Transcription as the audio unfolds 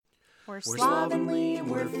We're slovenly,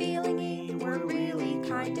 we're feelingy, we're really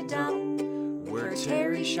kinda dumb. We're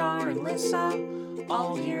Terry, Shar, and Lissa,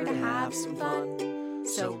 all here to have some fun.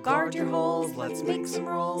 So guard your holes, let's make some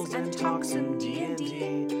rolls and talk some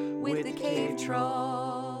D&D with the Cave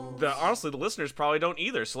Trolls. Honestly, the listeners probably don't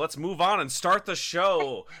either, so let's move on and start the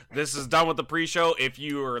show. This is done with the pre-show. If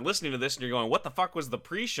you are listening to this and you're going, what the fuck was the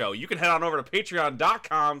pre-show? You can head on over to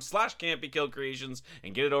patreon.com/can'tbekilledcreations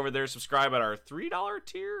and get it over there. Subscribe at our $3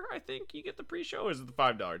 tier, I think you get the pre-show, or is it the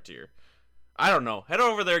 $5 tier? I don't know. Head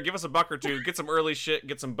over there, give us a buck or two, get some early shit,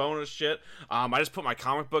 get some bonus shit. I just put my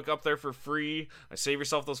comic book up there for free. I save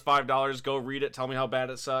yourself those $5. Go read it. Tell me how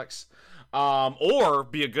bad it sucks. Or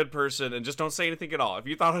be a good person and just don't say anything at all. If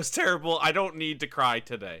you thought it was terrible, I don't need to cry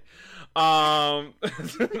today.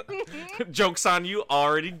 Joke's on you,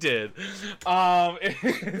 already did.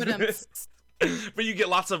 But you get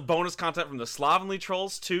lots of bonus content from the Slovenly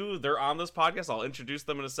Trolls, too. They're on this podcast. I'll introduce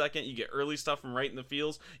them in a second. You get early stuff from Right in the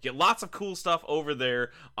Fields. You get lots of cool stuff over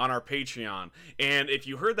there on our Patreon. And if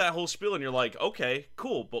you heard that whole spiel and you're like, okay,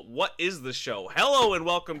 cool, but what is the show? Hello and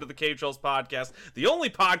welcome to the Cave Trolls Podcast, the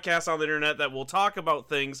only podcast on the internet that will talk about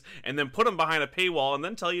things and then put them behind a paywall and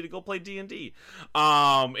then tell you to go play D&D.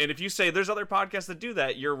 And if you say there's other podcasts that do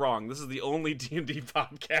that, you're wrong. This is the only D&D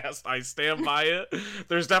podcast. I stand by it.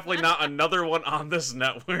 There's definitely not another one on this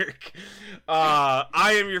network.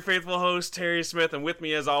 I am your faithful host, Terry Smith, and with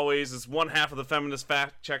me, as always, is one half of the feminist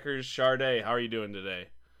fact checkers, Sharday. How are you doing today?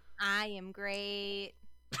 I am great.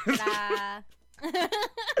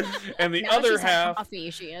 And the now other she's half,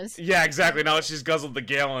 coffee, she is. Yeah, exactly. Now that she's guzzled the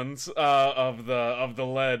gallons of the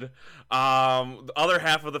lead. The other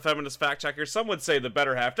half of the feminist fact checkers, some would say the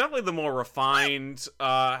better half, definitely the more refined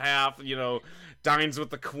half. You know, dines with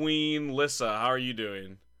the queen, Lissa. How are you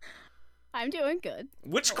doing? I'm doing good.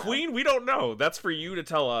 Which queen? We don't know. That's for you to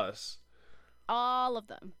tell us. All of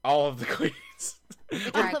them. All of the queens.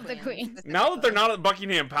 All of the queens. Now that they're not at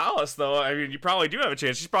Buckingham Palace, though, I mean, you probably do have a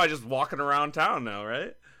chance. She's probably just walking around town now,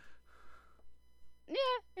 right?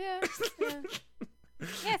 Yeah.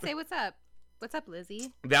 Yeah, say what's up. What's up,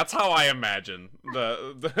 Lizzie? That's how I imagine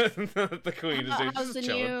the queen is doing.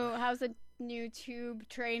 How's the new tube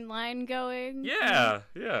train line going? Yeah.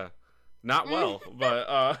 Not well,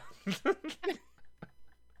 but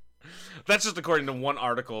that's just according to one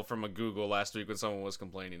article from a Google last week when someone was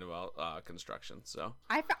complaining about construction. So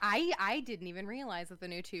I didn't even realize that the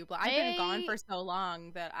new tube. I've been gone for so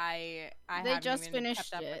long that I they haven't just even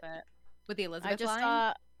finished kept up it with the Elizabeth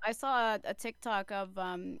line. I saw a TikTok of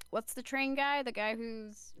what's the train guy? The guy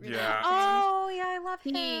who's Yeah. Oh yeah, I love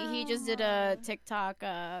him. He just did a TikTok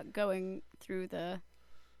going through the.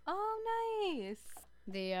 Oh nice.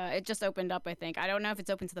 It just opened up, I think. I don't know if it's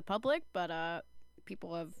open to the public, but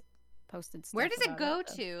people have posted stuff. Where does it about go it,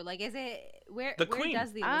 so. to? Like, is it where Queen.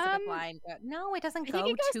 does the Elizabeth line go? No, it doesn't go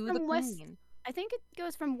to the Queen. I think it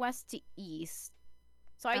goes from west to east.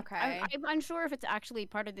 So I'm unsure if it's actually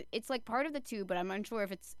part of the. It's like part of the tube, but I'm unsure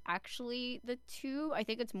if it's actually the tube. I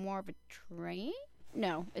think it's more of a train.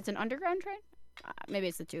 No, it's an underground train. Maybe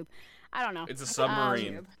it's the tube. I don't know. It's a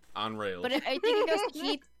submarine on rails. But I think it goes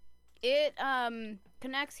to It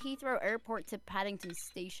connects Heathrow Airport to Paddington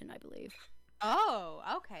Station, I believe. Oh,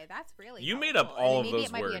 okay, that's really. You helpful. made up all of maybe those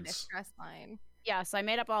it might words. Be a distress line. Yes, I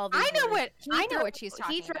made up all of these. I know words. I know what she's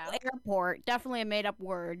talking Heathrow about. Airport, definitely a made-up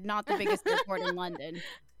word. Not the biggest airport in London.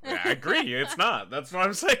 Yeah, I agree. It's not. That's what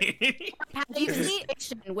I'm saying. Paddington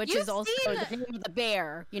Station, which is also the name of the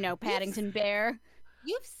bear. You know, Paddington Bear.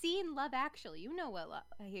 You've seen Love Actually. You know what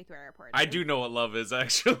Heathrow Airport is. I do know what love is,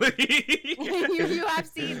 actually. you have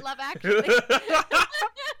seen Love Actually.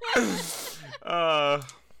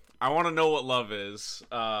 I want to know what love is.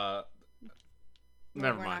 Never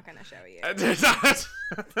We're mind. not going to show you.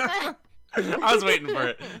 I was waiting for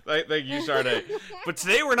it. Thank you, Sharday. But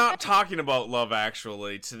today we're not talking about Love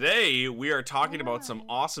Actually. Today we are talking about some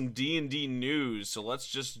awesome D&D news. So let's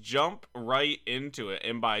just jump right into it.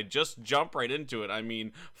 And by just jump right into it, I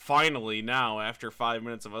mean finally now, after 5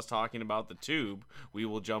 minutes of us talking about the tube, we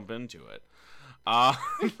will jump into it.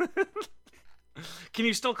 Can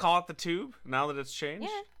you still call it the tube now that it's changed?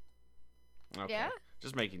 Yeah. Okay. Yeah.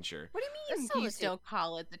 Just making sure. What do you mean you still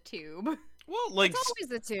call it the tube? Well, like, It's always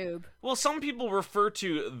the tube. well, some people refer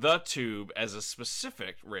to the tube as a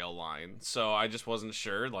specific rail line, so I just wasn't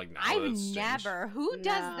sure. Like, now that I've it's changed. never. Who does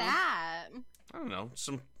No. that? I don't know,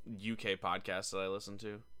 some UK podcasts that I listen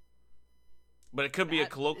to. But it could be a That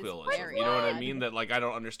is colloquialism. very You know what I odd. mean? That like I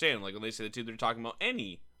don't understand. Like when they say the tube, they're talking about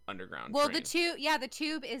any underground. Well, train. the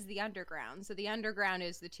tube is the underground, so the underground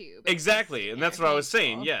is the tube. Exactly, and that's what I was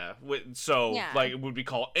saying. interchangeable. Yeah. So Yeah. like, it would be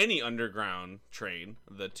called any underground train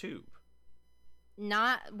the tube.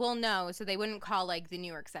 No, so they wouldn't call like the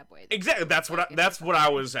New York subway. Exactly. That's what I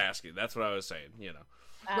was asking. That's what I was saying, you know.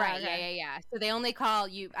 Right, yeah. So they only call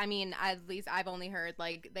you, I mean, at least I've only heard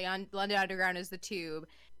like London Underground is the tube,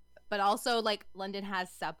 but also like London has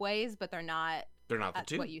subways, but they're not the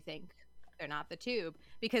tube. What you think. They're not the tube,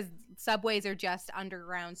 because subways are just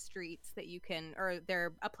underground streets that you can, or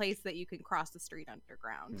they're a place that you can cross the street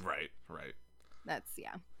underground. Right. That's,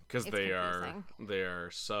 yeah. Because they are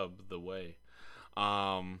sub the way.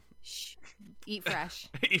 Shh. Eat fresh.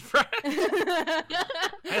 Eat fresh. I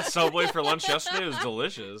had Subway for lunch yesterday. It was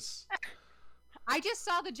delicious. I just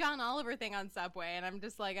saw the John Oliver thing on Subway, and I'm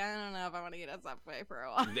just like, I don't know if I want to eat at Subway for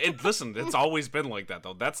a while. Listen, it's always been like that,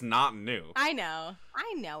 though. That's not new. I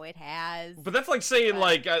know it has. But that's like saying,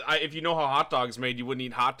 like, if you know how hot dogs made, you wouldn't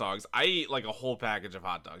eat hot dogs. I ate, like, a whole package of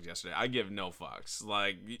hot dogs yesterday. I give no fucks.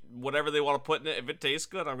 Like, whatever they want to put in it, if it tastes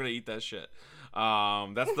good, I'm going to eat that shit.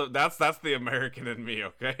 That's the American in me,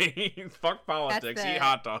 okay? Fuck politics, eat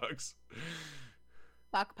hot dogs.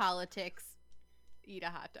 Fuck politics. Eat a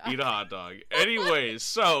hot dog. Eat a hot dog. Anyways,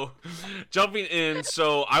 so jumping in,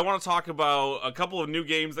 so I want to talk about a couple of new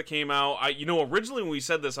games that came out. Originally when we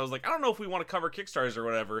said this, I was like, I don't know if we want to cover Kickstarters or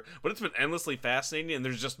whatever, but it's been endlessly fascinating, and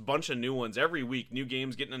there's just a bunch of new ones every week. New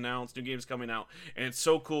games getting announced, new games coming out, and it's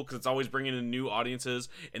so cool because it's always bringing in new audiences.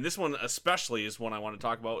 And this one especially is one I want to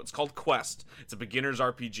talk about. It's called Quest. It's a beginner's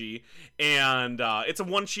RPG, and it's a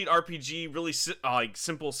one-sheet RPG, really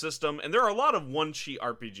simple system. And there are a lot of one-sheet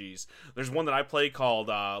RPGs. There's one that I play called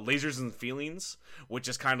Lasers and Feelings, which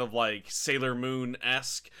is kind of like Sailor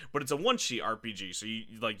Moon-esque, but it's a one-sheet RPG. So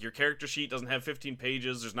your character sheet doesn't have 15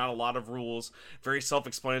 pages. There's not a lot of rules. Very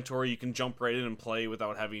self-explanatory. You can jump right in and play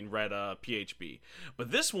without having read PHP.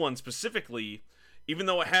 But this one specifically, even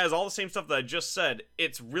though it has all the same stuff that I just said,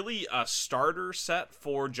 it's really a starter set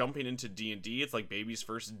for jumping into D&D. It's like baby's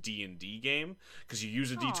first D&D game, because you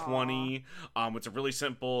use a D20. It's a really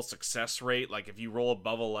simple success rate. Like, if you roll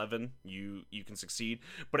above 11, you can succeed.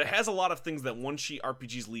 But it has a lot of things that one-sheet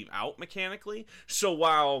RPGs leave out mechanically. So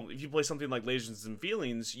while if you play something like Lasers and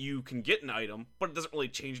Feelings, you can get an item, but it doesn't really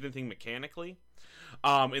change anything mechanically.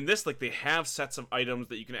 In this, like, they have sets of items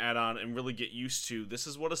that you can add on and really get used to. This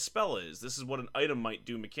is what a spell is. This is what an item might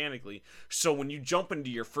do mechanically. So when you jump into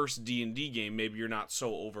your first D&D game, maybe you're not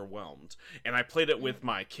so overwhelmed. And I played it with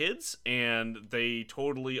my kids, and they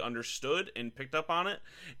totally understood and picked up on it.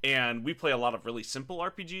 And we play a lot of really simple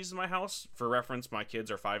RPGs in my house. For reference, my kids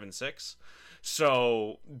are 5 and 6.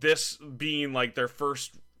 So this being like their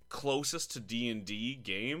first closest to D&D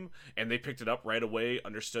game, and they picked it up right away,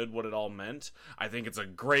 understood what it all meant. I think it's a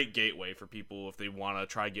great gateway for people if they want to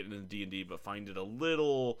try getting into D&D but find it a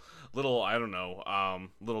little I don't know,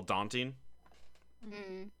 little daunting.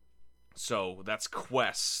 Mm-hmm. So that's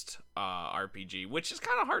Quest RPG, which is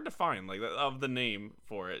kind of hard to find, like, of the name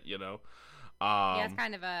for it, you know. Yeah, it's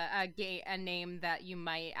kind of a name that you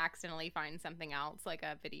might accidentally find something else, like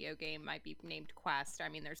a video game might be named Quest. I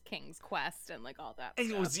mean, there's King's Quest and like all that.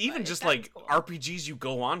 It was even just like cool. RPGs you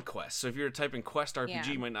go on Quest. So if you're typing Quest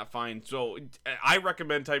RPG, you might not find. So I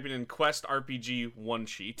recommend typing in Quest RPG one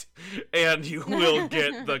sheet, and you will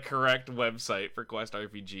get the correct website for Quest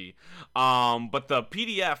RPG. But the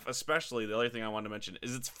PDF, especially, the other thing I wanted to mention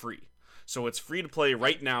is it's free. So it's free to play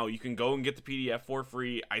right now. You can go and get the PDF for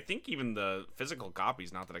free. I think even the physical copy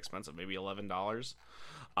is not that expensive, maybe $11.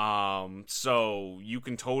 So you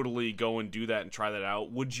can totally go and do that and try that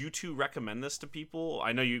out. Would you two recommend this to people?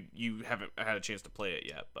 I know you haven't had a chance to play it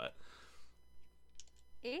yet, but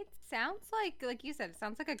it sounds like you said, it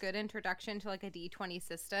sounds like a good introduction to like a D20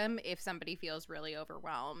 system if somebody feels really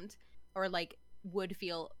overwhelmed or like would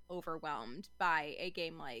feel overwhelmed by a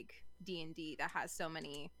game like D&D that has so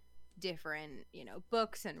many different,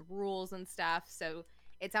 books and rules and stuff. So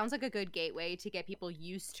it sounds like a good gateway to get people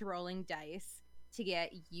used to rolling dice, to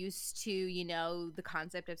get used to, the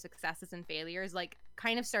concept of successes and failures, like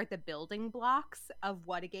kind of start the building blocks of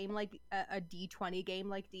what a game like a D20 game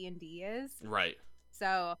like D&D is. Right.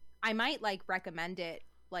 So I might like recommend it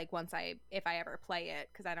like if I ever play it,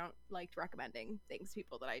 because I don't like recommending things to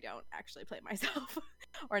people that I don't actually play myself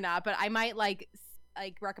or not, but I might like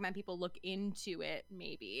recommend people look into it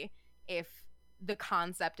maybe if the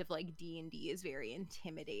concept of like D&D is very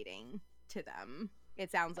intimidating to them.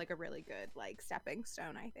 It sounds like a really good like stepping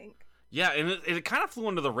stone, I think. Yeah, and it kind of flew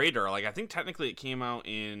under the radar. Like, I think technically it came out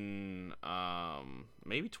in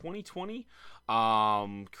maybe 2020,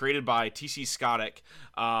 created by TC Scottick.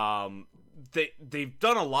 They've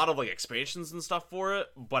done a lot of like expansions and stuff for it,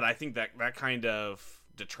 but I think that kind of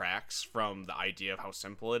detracts from the idea of how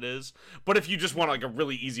simple it is. But if you just want like a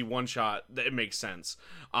really easy one shot, it makes sense.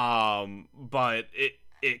 But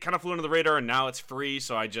it kind of flew under the radar, and now it's free.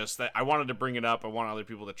 So I wanted to bring it up. I want other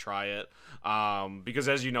people to try it, because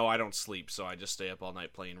as you know, I don't sleep, so I just stay up all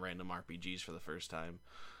night playing random RPGs for the first time.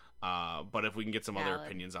 But if we can get some other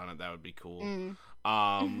opinions on it, that would be cool.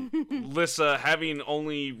 Lissa, having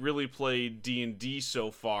only really played D&D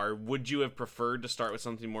so far, would you have preferred to start with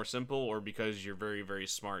something more simple, or because you're very, very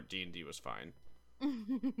smart, D&D was fine?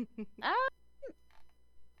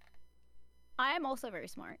 I am also very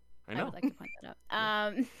smart. I know. I would like to point that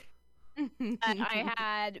out. I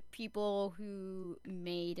had people who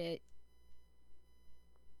made it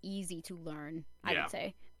easy to learn, I would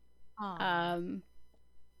say.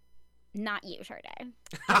 Not you, Sharday.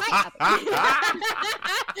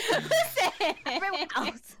 Listen. Everyone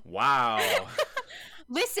else. Wow.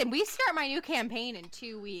 Listen, we start my new campaign in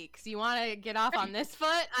 2 weeks. You want to get off on this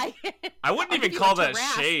foot? I wouldn't even call that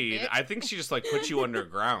shade. I think she just like put you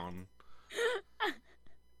underground.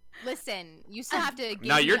 Listen, you still have to give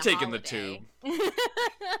now me you're a taking holiday. the tube.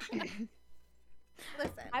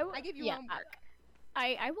 Listen, I give you homework.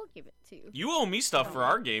 I will give it to you. You owe me stuff for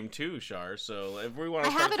our game too, Shar. So if we want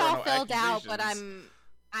to, I have it all filled out, but I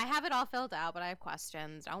have it all filled out, but I have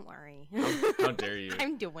questions. Don't worry. How dare you?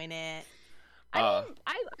 I'm doing it. I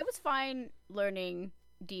was fine learning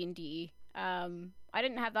D&D. I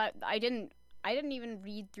didn't have that. I didn't even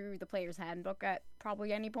read through the player's handbook at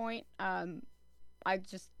probably any point. I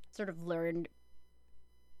just sort of learned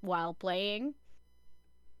while playing,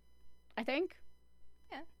 I think.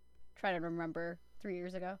 Yeah. Try to remember 3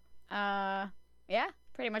 years ago. Yeah,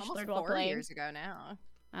 pretty much almost learned while 4 playing. years ago now.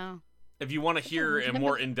 Oh. If you want to hear a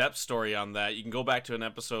more in-depth story on that, you can go back to an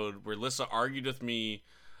episode where Lissa argued with me,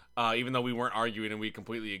 even though we weren't arguing and we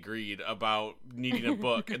completely agreed about needing a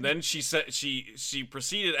book. And then she said she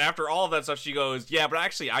proceeded after all of that stuff. She goes, "Yeah, but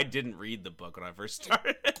actually, I didn't read the book when I first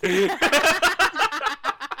started."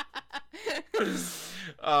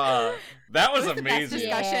 That was amazing. Best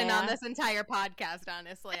discussion on this entire podcast.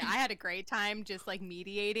 Honestly, I had a great time just like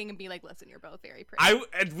mediating and be like, "Listen, you're both very pretty."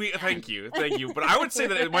 Thank you. But I would say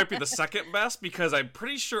that it might be the second best because I'm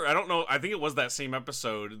pretty sure I don't know. I think it was that same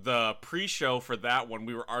episode, the pre-show for that one.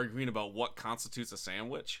 We were arguing about what constitutes a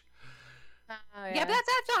sandwich. Yeah, but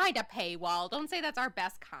that's behind a paywall. Don't say that's our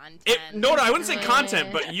best content. No, I wouldn't say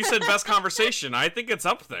content, but you said best conversation. I think it's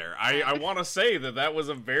up there. I want to say that was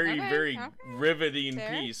a very riveting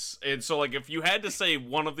piece. And so, like, if you had to say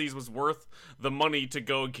one of these was worth the money to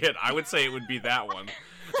go get, I would say it would be that one.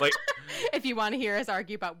 Like, if you want to hear us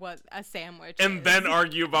argue about what a sandwich and is. then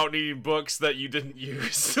argue about needing books that you didn't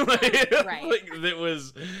use. Right. Like,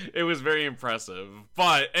 it was very impressive.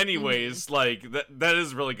 But anyways, like that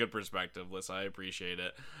is really good perspective, Liz. I appreciate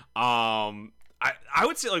it. I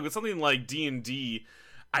would say, like, with something like D&D,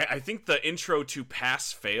 I think the intro to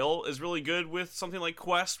pass fail is really good with something like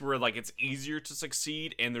Quest, where like it's easier to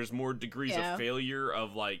succeed and there's more degrees of failure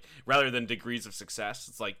of like rather than degrees of success.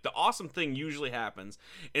 It's like the awesome thing usually happens,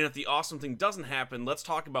 and if the awesome thing doesn't happen, let's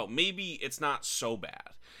talk about maybe it's not so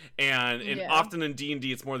bad. And often in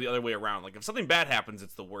D&D it's more the other way around. Like if something bad happens,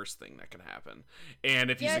 it's the worst thing that can happen. And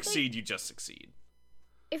if you succeed, you just succeed.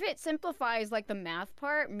 If it simplifies like the math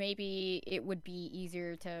part, maybe it would be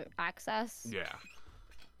easier to access.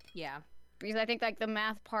 Yeah, because I think like the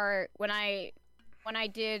math part, when I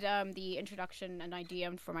did the introduction and I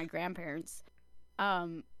DM'd for my grandparents,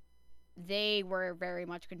 they were very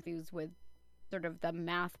much confused with sort of the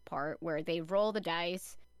math part where they roll the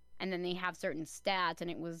dice and then they have certain stats,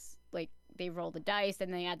 and it was like they roll the dice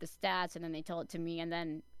and they add the stats and then they tell it to me and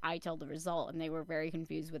then I tell the result, and they were very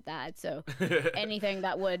confused with that. So anything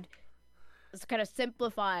that would kind of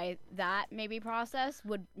simplify that maybe process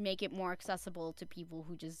would make it more accessible to people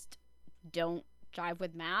who just don't jive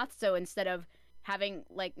with math. So instead of having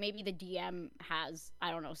like maybe the DM has,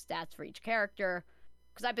 I don't know, stats for each character,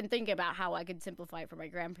 because I've been thinking about how I could simplify it for my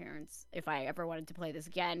grandparents if I ever wanted to play this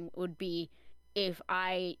again, would be if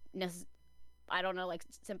I don't know, like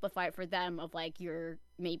simplify it for them of like you're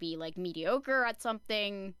maybe like mediocre at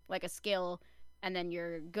something like a skill, and then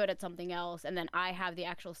you're good at something else, and then I have the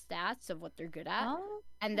actual stats of what they're good at,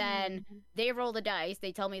 and then they roll the dice,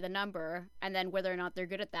 they tell me the number, and then whether or not they're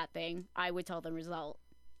good at that thing, I would tell them result.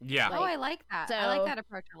 Yeah. Like, I like that. So, I like that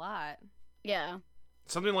approach a lot. Yeah.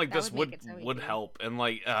 Something like this would help, and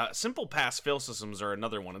like simple pass-fail systems are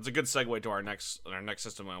another one. It's a good segue to our next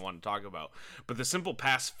system I want to talk about. But the simple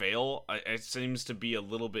pass-fail, it seems to be a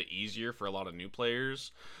little bit easier for a lot of new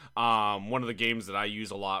players. One of the games that I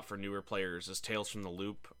use a lot for newer players is Tales from the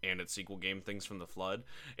Loop and its sequel game, Things from the Flood.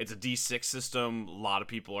 It's a D6 system. A lot of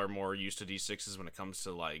people are more used to D6s when it comes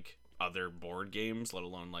to like other board games, let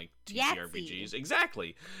alone like Yahtzee. TTRPGs.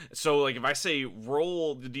 Exactly. So like if I say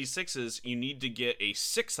roll the d6s, you need to get a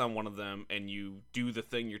 6 on one of them and you do the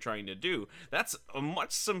thing you're trying to do. That's a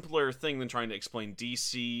much simpler thing than trying to explain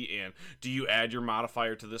DC and do you add your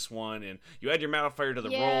modifier to this one, and you add your modifier to the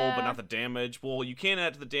roll but not the damage. Well, you can't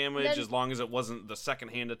add to the damage as long as it wasn't the second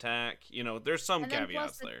hand attack. You know, there's some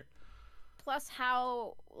caveats there. Plus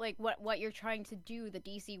how, like, what you're trying to do, the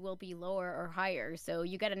DC will be lower or higher. So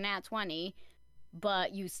you get a nat 20,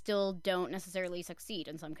 but you still don't necessarily succeed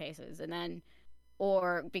in some cases. And then,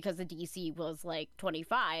 or because the DC was, like,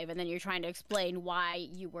 25, and then you're trying to explain why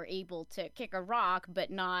you were able to kick a rock, but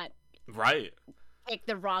not kick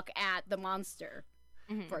the rock at the monster,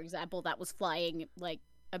 for example, that was flying, like,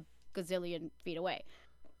 a gazillion feet away.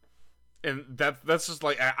 And that's just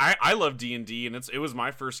like I love D&D, and it was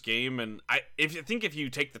my first game, and if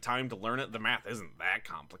you take the time to learn it, the math isn't that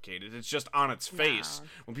complicated. It's just on its face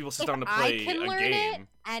when people sit down to play a game.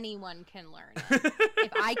 Anyone can learn it.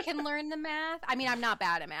 If I can learn the math, I mean, I'm not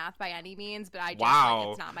bad at math by any means, but I just like,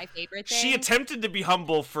 it's not my favorite thing. She attempted to be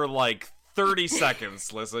humble for like 30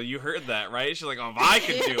 seconds, Lissa. You heard that, right? She's like, oh, if I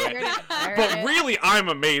can do it. But really, I'm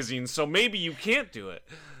amazing, so maybe you can't do it.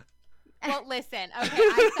 Well, listen, okay,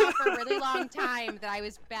 I thought for a really long time that I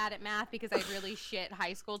was bad at math because I had really shit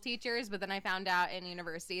high school teachers, but then I found out in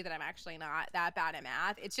university that I'm actually not that bad at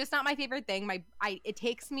math. It's just not my favorite thing. It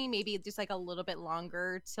takes me maybe just like a little bit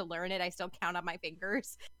longer to learn it. I still count on my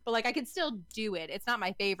fingers, but like I can still do it. It's not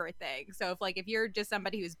my favorite thing. So if you're just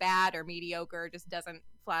somebody who's bad or mediocre, just doesn't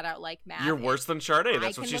flat out like math, you're worse than Sade.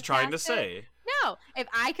 That's what she's trying to say. No, if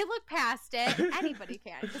I can look past it, anybody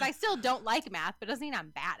can. Because I still don't like math, but it doesn't mean I'm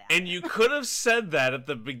bad at it. And you could have said that at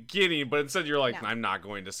the beginning, but instead you're like, no. I'm not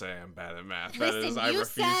going to say I'm bad at math. Listen, you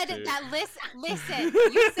said that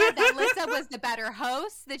Lissa was the better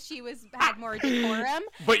host, that she had more decorum.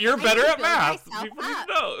 But you're better at math.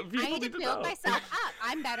 People need to build myself up.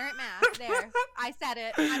 I'm better at math. There, I said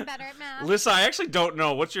it. I'm better at math. Lissa, I actually don't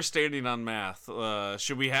know. What's your standing on math?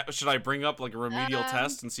 Should I bring up like a remedial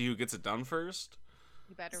test and see who gets it done first?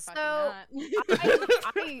 You better fucking not.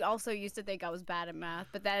 I also used to think I was bad at math,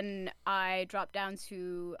 but then I dropped down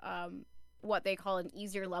to what they call an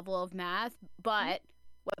easier level of math. But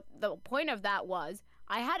what the point of that was,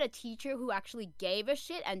 I had a teacher who actually gave a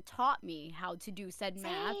shit and taught me how to do said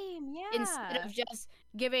math instead of just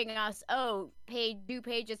giving us, do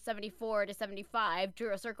pages 74 to 75,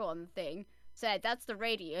 drew a circle on the thing, said that's the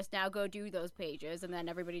radius, now go do those pages, and then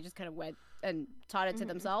everybody just kind of went and taught it to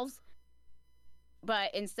themselves.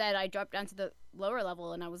 But instead, I dropped down to the lower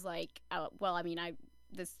level, and I was like,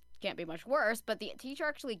 this can't be much worse. But the teacher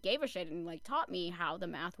actually gave a shit and like taught me how the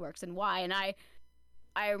math works and why. And I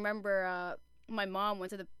remember my mom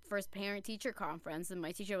went to the first parent-teacher conference, and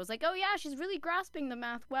my teacher was like, "Oh yeah, she's really grasping the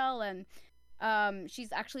math well, and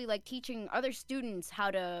she's actually like teaching other students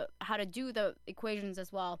how to do the equations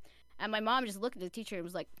as well." And my mom just looked at the teacher and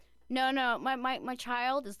was like, "No, my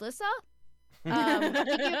child is Lissa. I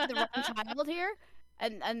think you have the wrong child here."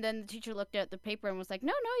 And then the teacher looked at the paper and was like,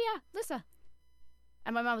 no, yeah, Lissa.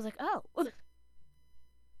 And my mom was like, oh.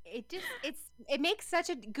 It makes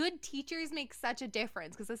good teachers make such a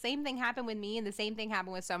difference, because the same thing happened with me and the same thing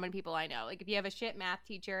happened with so many people I know. Like if you have a shit math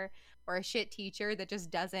teacher or a shit teacher that just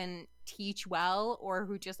doesn't teach well, or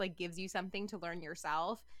who just like gives you something to learn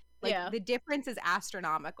yourself, the difference is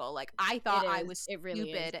astronomical. Like I thought I was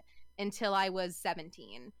stupid until I was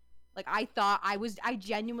 17. Like I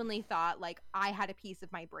genuinely thought like I had a piece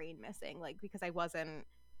of my brain missing, like because I wasn't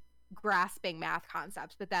grasping math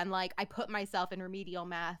concepts. But then like I put myself in remedial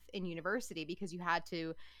math in university, because you had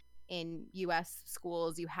to, in US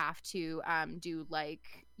schools, you have to do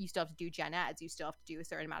like, you still have to do gen eds, you still have to do a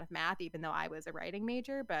certain amount of math, even though I was a writing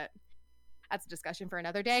major, but that's a discussion for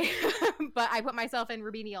another day. But I put myself in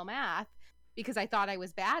remedial math because I thought I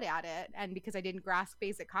was bad at it, and because I didn't grasp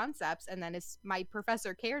basic concepts. And then my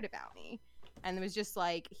professor cared about me, and it was just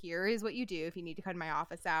like, here is what you do if you need to cut my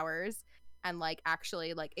office hours, and like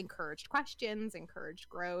actually like encouraged questions, encouraged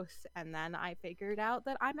growth. And then I figured out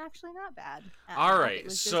that I'm actually not bad. All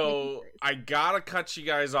right, so I gotta cut you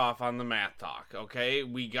guys off on the math talk. Okay,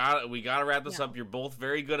 we gotta wrap this up. You're both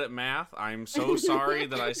very good at math. I'm so sorry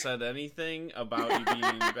that I said anything about you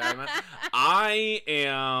being bad at math. I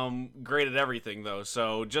am great at everything though.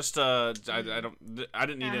 So just I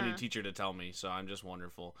didn't need any teacher to tell me. So I'm just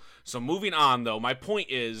wonderful. So moving on though, my point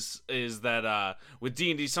is that with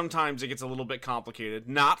D&D sometimes it gets a little bit complicated.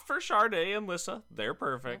 Not for Sharday and Lissa, they're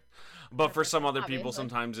perfect. But for some other people,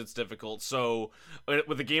 sometimes it's difficult. So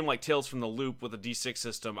with a game like Tales from the Loop with a D6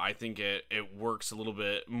 system, I think it works a little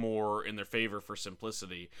bit more in their favor for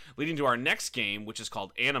simplicity. Leading to our next game, which is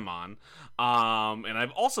called Animon. And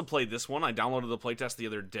I've also played this one. I downloaded the playtest the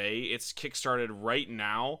other day. It's kickstarted right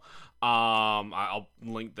now. I'll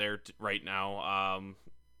link there right now.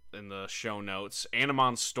 In the show notes,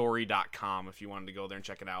 animonstory.com if you wanted to go there and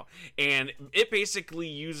check it out. And it basically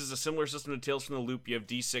uses a similar system to Tales from the Loop. You have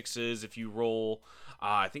D6s. If you roll,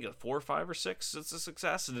 I think a 4, 5, or 6, it's a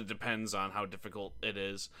success, and it depends on how difficult it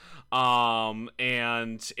is. And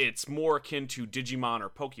it's more akin to Digimon or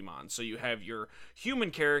Pokemon. So you have your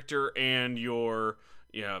human character and your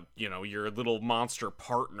your little monster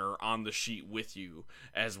partner on the sheet with you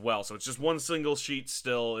as well. So it's just one single sheet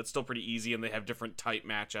still. It's still pretty easy, and they have different type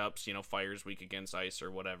matchups. Fire's weak against ice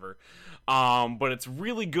or whatever. But it's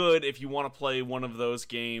really good if you want to play one of those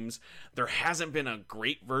games. There hasn't been a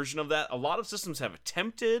great version of that. A lot of systems have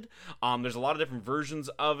attempted. There's a lot of different versions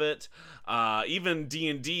of it. Even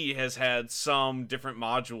D&D has had some different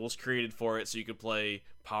modules created for it, so you could play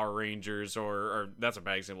Power Rangers or that's a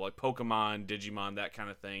bad example, like Pokemon, Digimon, that kind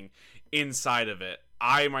of thing inside of it.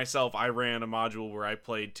 I ran a module where I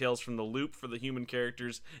played Tales from the Loop for the human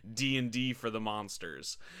characters, D&D for the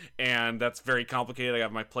monsters, and that's very complicated. I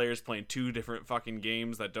have my players playing 2 different fucking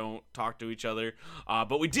games that don't talk to each other,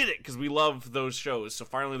 but we did it because we love those shows. So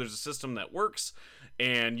finally there's a system that works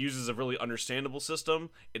and uses a really understandable system.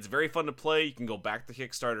 It's very fun to play. You can go back to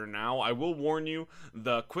Kickstarter now. I will warn you,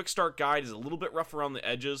 the quick start guide is a little bit rough around the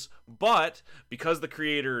edges, but because the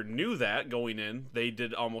creator knew that going in, they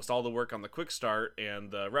did almost all the work on the quick start and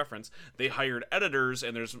the reference. They hired editors,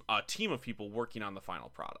 and there's a team of people working on the final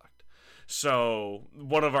product. So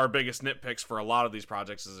one of our biggest nitpicks for a lot of these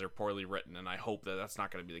projects is they're poorly written, and I hope that that's not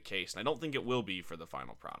going to be the case. And I don't think it will be for the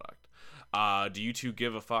final product. Do you two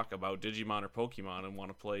give a fuck about Digimon or Pokemon and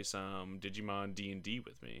want to play some Digimon D&D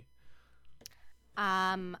with me?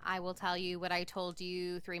 I will tell you what I told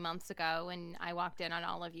you 3 months ago when I walked in on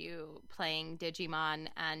all of you playing Digimon,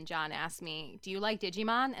 and John asked me, do you like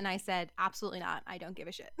Digimon? And I said, absolutely not. I don't give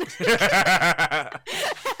a shit. But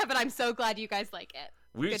I'm so glad you guys like it.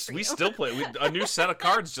 We still play. A new set of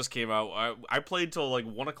cards just came out. I played till like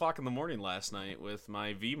 1 o'clock in the morning last night with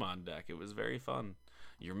my Vmon deck. It was very fun.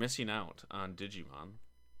 You're missing out on Digimon.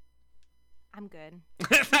 I'm good.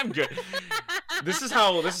 I'm good. This is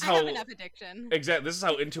how I have enough addiction. Exactly. This is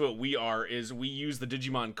how into it we are. Is we use the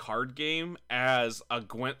Digimon card game as a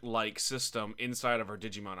Gwent-like system inside of our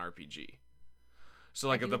Digimon RPG. So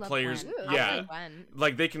like if the players,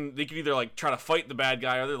 like they can either like try to fight the bad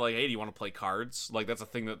guy, or they're like, hey, do you want to play cards? Like that's a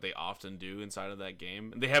thing that they often do inside of that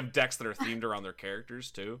game. And they have decks that are themed around their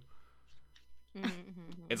characters too.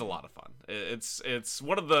 It's a lot of fun. It's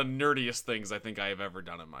one of the nerdiest things I think I have ever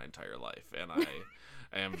done in my entire life, and I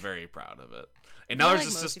am very proud of it. And now there's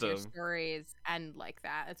a system. Of your stories end like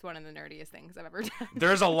that. It's one of the nerdiest things I've ever done.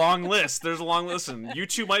 There's a long list. Listen, you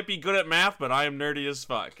two might be good at math, but I am nerdy as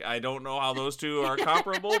fuck. I don't know how those two are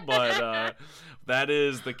comparable, but that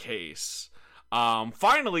is the case.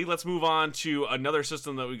 Finally, let's move on to another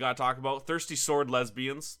system that we got to talk about. Thirsty Sword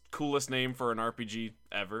Lesbians. Coolest name for an RPG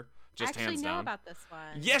ever. Just I actually hands know down. About this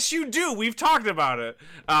one. Yes, you do. We've talked about it.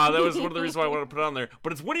 That was one of the reasons why I wanted to put it on there.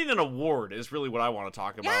 But it's winning an award is really what I want to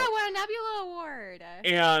talk about. Yeah, won a Nebula Award.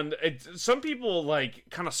 And some people like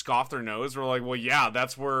kind of scoff their nose. We're like, well, yeah,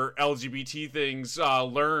 that's where LGBT things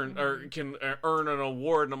learn or can earn an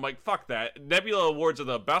award. And I'm like, fuck that. Nebula Awards are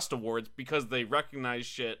the best awards because they recognize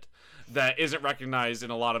shit that isn't recognized in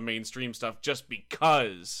a lot of mainstream stuff just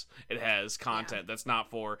because it has content that's not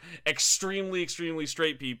for extremely, extremely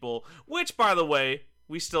straight people, which, by the way,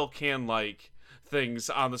 we still can like things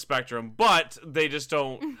on the spectrum, but they just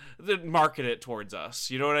don't market it towards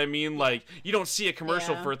us. You know what I mean? Like, you don't see a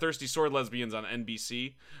commercial for Thirsty Sword Lesbians on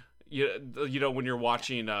NBC. You know, when you're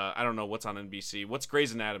watching, I don't know what's on NBC. What's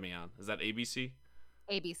Grey's Anatomy on? Is that ABC?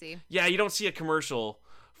 ABC. Yeah, you don't see a commercial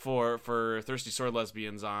for Thirsty Sword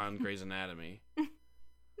Lesbians on Grey's Anatomy.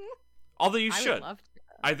 Although you should. Would love to.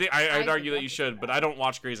 I think I'd argue that you should, but I don't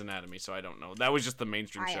watch Grey's Anatomy, so I don't know. That was just the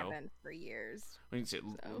mainstream show. I haven't for years. We can see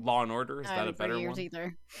Law and Order. Is that a better one?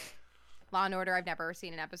 Either. Law and Order. I've never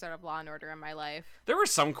seen an episode of Law and Order in my life. There were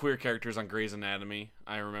some queer characters on Grey's Anatomy.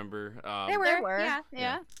 I remember. There were.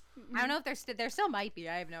 Yeah. I don't know if there still might be.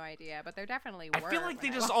 I have no idea, but there definitely were. I feel like they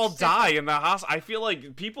just all die in the house. I feel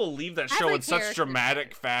like people leave that show in such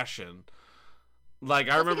dramatic fashion. Like,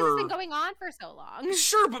 I remember... Because it's been going on for so long.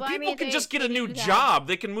 Sure, but people can just get a new job.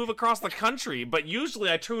 They can move across the country. But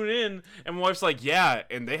usually I tune in, and my wife's like, yeah,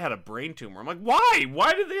 and they had a brain tumor. I'm like, why?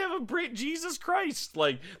 Why did they have a brain... Jesus Christ.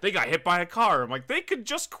 Like, they got hit by a car. I'm like, they could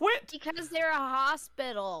just quit. Because they're a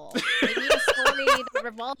hospital. They need a story that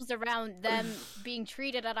revolves around them being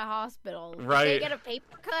treated at a hospital. Right. If they get a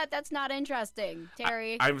paper cut, that's not interesting,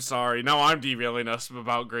 Terry. I'm sorry. No, I'm derailing us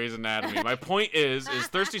about Grey's Anatomy. My point is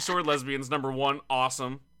Thirsty Sword Lesbians, number 1,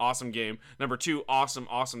 awesome game. Number 2,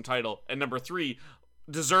 awesome title. And number 3,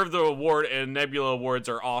 deserve the award, and Nebula Awards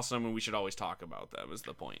are awesome, and we should always talk about them, is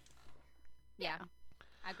the point. Yeah.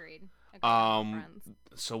 Agreed.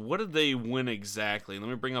 So what did they win exactly? Let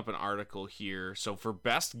me bring up an article here. So for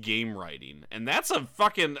best game writing, and that's a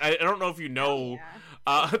fucking, I don't know if you know,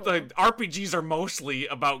 the RPGs are mostly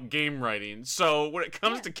about game writing. So when it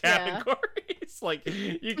comes to categories, like,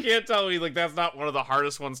 you can't tell me, like, that's not one of the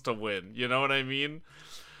hardest ones to win. You know what I mean?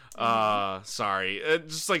 Sorry.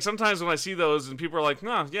 Just like sometimes when I see those and people are like,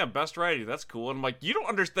 nah, yeah, best writing, that's cool. And I'm like, you don't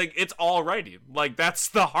understand, it's all writing. Like, that's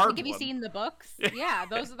the hard one. Have you seen the books? Yeah,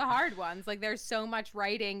 those are the hard ones. Like, there's so much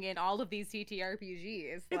writing in all of these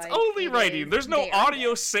TTRPGs. It's like, only writing. There's no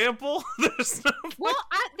audio sample. There's no... Well,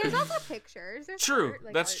 there's also pictures. There's true. art,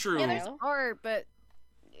 like, that's art true. Yeah, there's art, but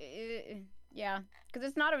yeah, because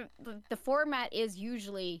it's not the format is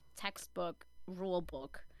usually textbook, rule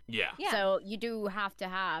book. Yeah. So you do have to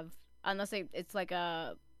have, unless it's like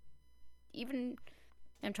a, even,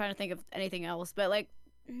 I'm trying to think of anything else, but like,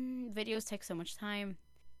 videos take so much time.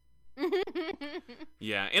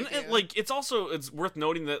 Yeah, and like, it's worth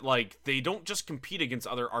noting that, like, they don't just compete against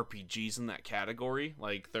other RPGs in that category.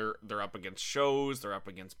 Like, they're up against shows, they're up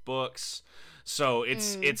against books. So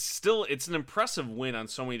it's an impressive win on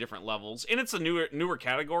so many different levels, and it's a newer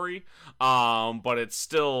category. But it's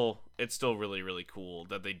still really, really cool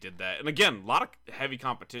that they did that. And again, a lot of heavy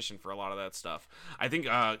competition for a lot of that stuff. I think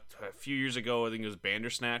a few years ago, I think it was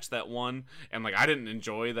Bandersnatch that won, and like, I didn't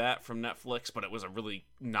enjoy that from Netflix, but it was a really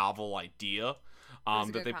novel idea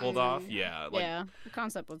that they pulled off. Yeah, like, yeah, the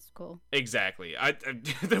concept was cool. Exactly.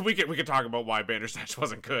 We could talk about why Bandersnatch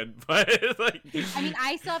wasn't good, but like, I mean,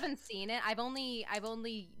 I still haven't seen it. I've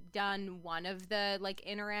only done one of the like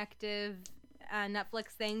interactive Netflix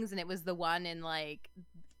things, and it was the one in like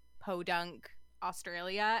Podunk,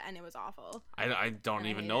 Australia, and it was awful. I don't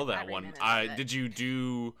even know that one. Did you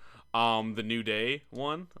do the New Day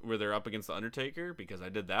one where they're up against the Undertaker? Because I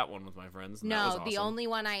did that one with my friends. And no, that was awesome. The only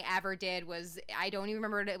one I ever did was, I don't even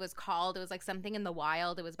remember what it was called. It was like something in the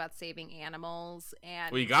wild. It was about saving animals.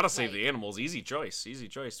 And well, you gotta save the animals. Easy choice.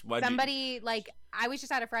 Like, I was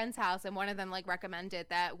just at a friend's house, and one of them like recommended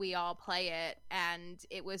that we all play it, and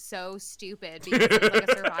it was so stupid because it was like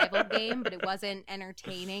a survival game, but it wasn't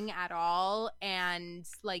entertaining at all. And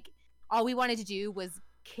like, all we wanted to do was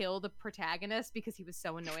kill the protagonist because he was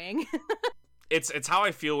so annoying. It's how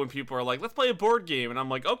I feel when people are like, let's play a board game, and I'm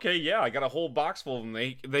like, okay, yeah, I got a whole box full of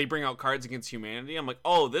them. They bring out Cards Against Humanity. I'm like,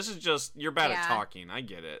 oh, this is just, you're bad at talking. I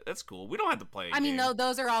get it. That's cool. We don't have to play a game. mean,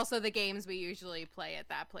 those are also the games we usually play at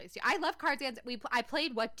that place. I love Cards Against. I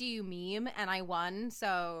played What Do You Meme, and I won.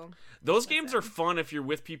 So those games are fun if you're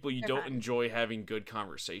with people you don't enjoy having good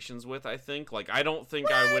conversations with. I think, like, I don't think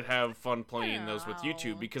I would have fun playing those with you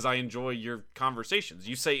two because I enjoy your conversations.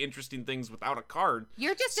 You say interesting things without a card.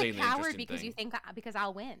 You're just a coward because you think because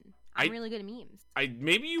I'll win. I'm really good at memes.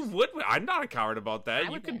 Maybe you would. I'm not a coward about that.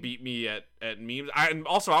 You can beat me at memes. And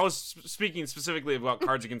also, I was speaking specifically about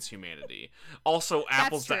Cards Against Humanity. Also,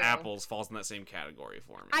 Apples to Apples falls in that same category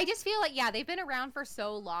for me. I just feel like, they've been around for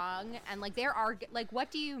so long, and like, there are like What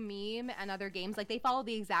Do You Meme and other games, like, they follow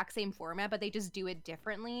the exact same format, but they just do it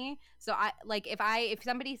differently. So I like, if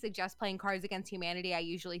somebody suggests playing Cards Against Humanity, I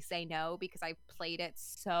usually say no because I played it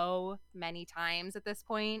so many times at this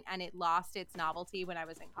point, and it lost its novelty when I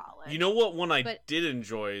was in college. You know what one I did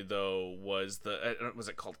enjoy though was was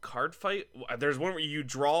it called Card Fight? There's one where you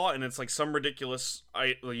draw and it's like some ridiculous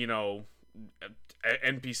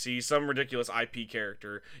NPC, some ridiculous IP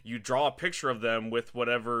character. You draw a picture of them with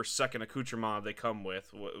whatever second accoutrement they come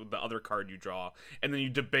with, the other card you draw, and then you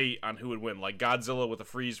debate on who would win, like Godzilla with a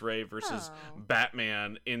freeze ray versus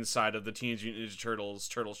Batman inside of the Teenage Mutant Ninja Turtles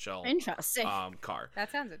turtle shell. Interesting. Car.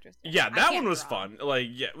 That sounds interesting. Yeah, that one was fun. Like,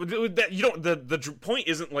 yeah, that you don't. The point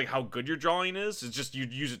isn't like how good your drawing is. It's just you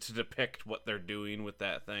use it to depict what they're doing with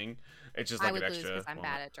that thing. It's just like I would an extra. lose because I'm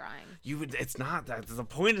bad at drawing. You would. It's not that. The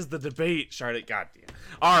point is the debate, Charlotte. Goddamn.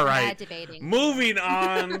 All right. Debating. Moving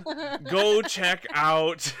on. Go check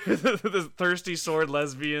out the Thirsty Sword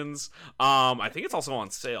Lesbians. I think it's also on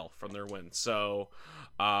sale from their win. So,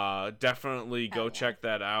 Definitely go check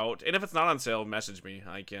that out. And if it's not on sale, message me.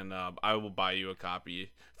 I will buy you a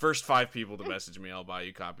copy. First 5 people to message me, I'll buy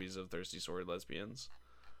you copies of Thirsty Sword Lesbians.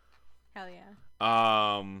 Hell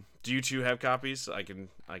yeah. Do you two have copies? I can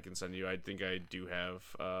send you. I think I do have.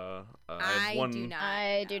 I have one. Do not.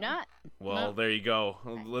 I do not. Well, No. there you go.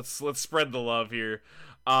 Let's spread the love here.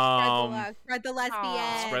 Spread the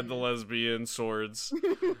lesbian. Spread the lesbian swords.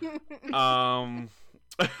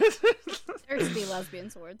 Thirsty lesbian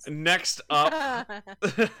swords. Next up,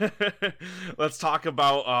 let's talk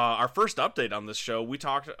about our first update on this show. We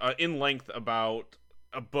talked in length about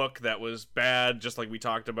a book that was bad, just like we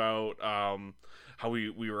talked about how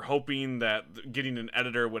we were hoping that getting an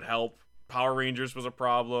editor would help. Power Rangers was a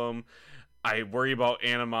problem. I worry about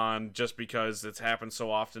Animon just because it's happened so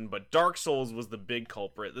often, but Dark Souls was the big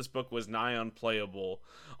culprit. This book was nigh unplayable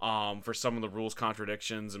for some of the rules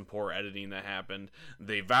contradictions and poor editing that happened.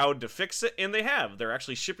 They vowed to fix it, and they have. They're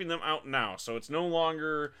actually shipping them out now, so it's no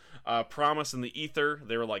longer promise in the ether.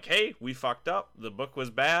 They were like, hey, we fucked up. The book was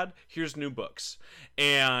bad. Here's new books.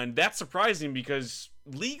 And that's surprising because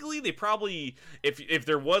legally they probably, if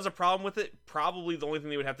there was a problem with it, probably the only thing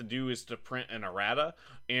they would have to do is to print an errata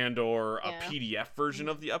and or a PDF version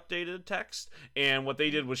of the updated text. And what they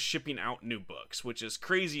did was shipping out new books, which is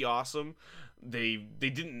crazy awesome. They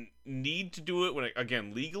didn't need to do it when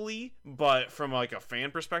again legally, but from like a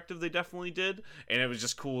fan perspective they definitely did, and it was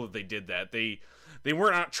just cool that they did that. They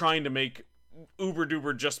were not trying to make uber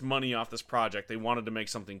duper just money off this project. They wanted to make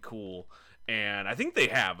something cool. And I think they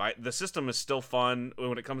have. The system is still fun.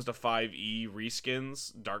 When it comes to 5e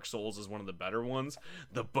reskins, Dark Souls is one of the better ones.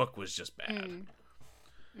 The book was just bad.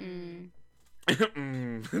 I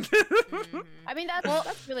mean,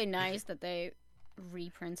 that's really nice that they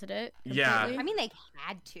reprinted it completely. Yeah. I mean, they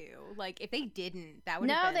had to. Like, if they didn't, that would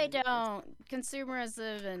No, have been... they don't.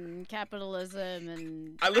 Consumerism and capitalism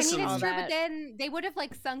and I I mean, all it's true, that. but then they would have,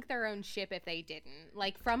 like, sunk their own ship if they didn't.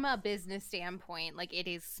 Like, from a business standpoint, like, it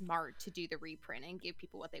is smart to do the reprint and give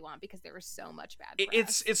people what they want because there was so much bad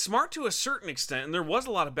press. It's smart to a certain extent, and there was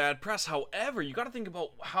a lot of bad press. However, you got to think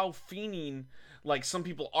about how fiending like some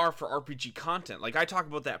people are for RPG content. Like I talk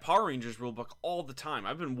about that Power Rangers rulebook all the time.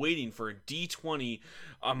 I've been waiting for a D20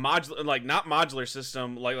 modular, like not modular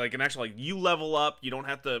system, like an actual, like you level up, you don't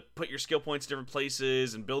have to put your skill points in different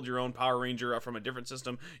places and build your own Power Ranger from a different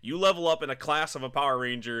system. You level up in a class of a Power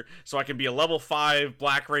Ranger, so I can be a level 5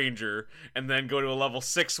 Black Ranger and then go to a level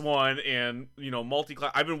 6 one and, you know,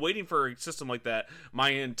 multi-class. I've been waiting for a system like that my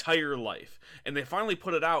entire life, and they finally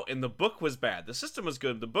put it out, and the book was bad. The system was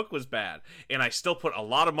good, the book was bad, and I still put a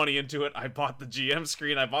lot of money into it. I bought the GM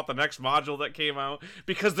screen, I bought the next module that came out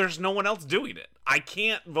because there's no one else doing it. I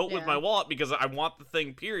can't vote with my wallet because I want the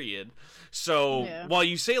thing, period. So while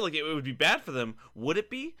you say like it would be bad for them, would it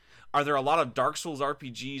be? Are there a lot of Dark Souls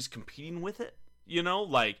RPGs competing with it? You know,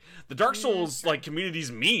 like the Dark Souls like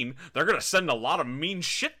community's mean. They're gonna send a lot of mean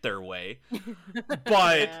shit their way,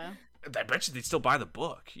 but I bet you they'd still buy the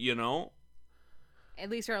book. You know. At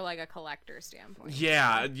least from like a collector standpoint.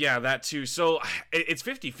 Yeah, that too. So it's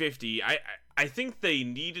 50-50. I think they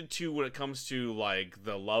needed to when it comes to like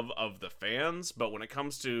the love of the fans, but when it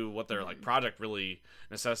comes to what their like project really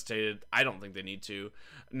necessitated, I don't think they need to.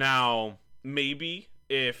 Now, maybe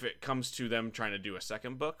if it comes to them trying to do a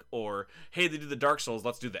second book, or hey, they did the Dark Souls,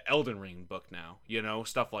 let's do the Elden Ring book now, you know,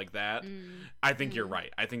 stuff like that. I think you're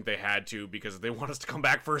right. I think they had to, because if they want us to come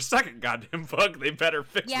back for a second goddamn book, they better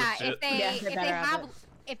fix this shit.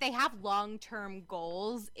 If they have long-term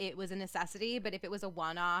goals, it was a necessity, but if it was a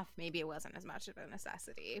one-off, maybe it wasn't as much of a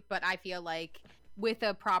necessity. But I feel like with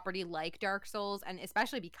a property like Dark Souls, and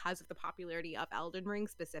especially because of the popularity of Elden Ring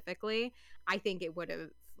specifically, I think it would have,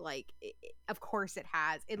 like, of course it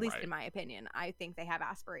has, at least in my opinion. I think they have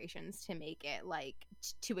aspirations to make it, like,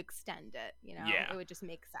 to extend it, you know? It would just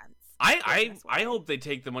make sense. I hope they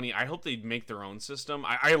take the money. I hope they make their own system.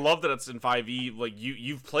 I love that it's in 5e. Like,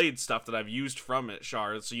 you've played stuff that I've used from it,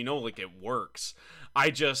 Char, so you know, like, it works. I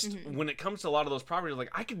just, when it comes to a lot of those properties,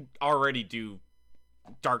 like, I could already do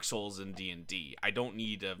Dark Souls in D&D. I don't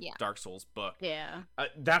need a Dark Souls book.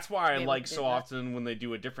 That's why I like so often when they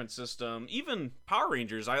do a different system. Even Power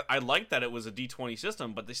Rangers, I like that it was a D20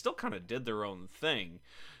 system, but they still kind of did their own thing.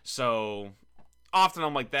 So often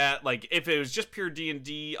I'm like that. Like, if it was just pure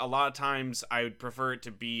D&D, a lot of times I would prefer it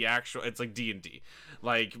to be actual. It's like D&D.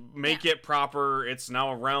 Like, make it proper. It's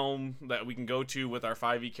now a realm that we can go to with our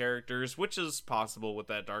 5e characters, which is possible with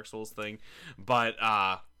that Dark Souls thing. But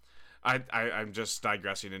I'm just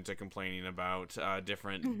digressing into complaining about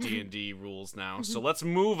different D&D rules now. So let's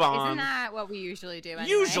move on. Isn't that what we usually do anyway?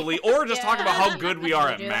 Usually, or just talk about how good we are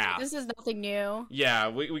at math. This is nothing new. Yeah,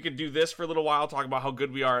 we could do this for a little while, talk about how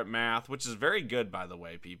good we are at math, which is very good, by the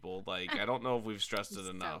way, people. Like, I don't know if we've stressed it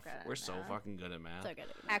enough. We're so fucking good at math. So good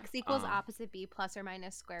at math. X equals opposite B plus or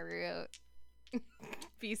minus square root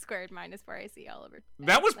B squared minus 4AC all over.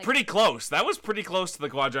 That was pretty close. That was pretty close to the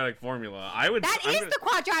quadratic formula. That is the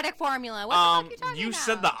quadratic formula. What the fuck are you talking you about?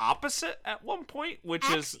 said the opposite at one point, which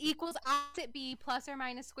X is equals opposite B plus or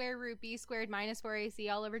minus square root B squared minus 4AC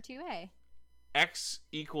all over 2A. X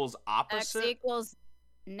equals opposite. X equals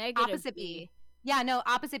negative Opposite B. Yeah, no,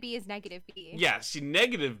 opposite B is negative B. Yeah, see,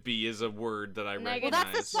 negative B is a word that I recognize. Well,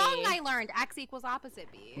 that's the song I learned. X equals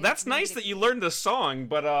opposite B. That's nice that you learned the song,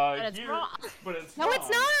 but it's wrong. But it's no, wrong. it's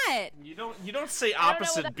not. You don't say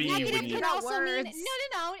opposite B Negative when you. can also mean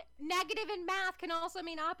no. Negative in math can also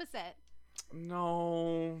mean opposite.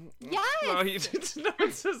 No. Yes. No,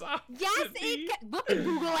 it says opposite. Yes, B. look and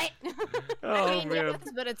Google it. Oh, I mean, man.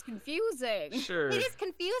 yes, but it's confusing. Sure. It is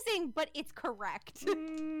confusing, but it's correct.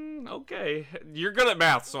 Okay, you're good at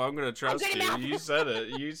math, so I'm gonna trust good at you. math. You said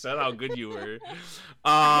it. You said how good you were.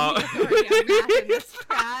 I'm the authority on math in this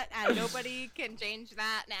chat, and nobody can change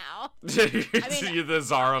that now. You're the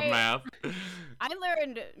czar of math. I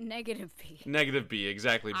learned negative B. Negative B,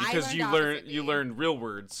 exactly, because learned you opposite you B. learned real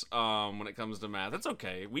words when it comes to math. That's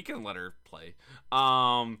okay. We can let her play.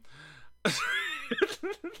 By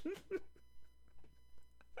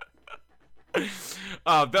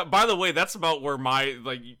the way, that's about where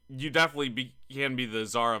you definitely can be the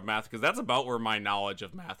czar of math, because that's about where my knowledge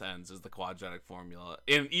of math ends, is the quadratic formula.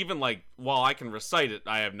 And even while I can recite it,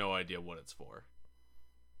 I have no idea what it's for.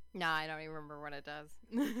 No, I don't even remember what it does.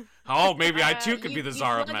 Oh, maybe I too could be the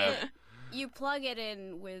czar of math. You plug it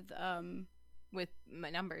in with my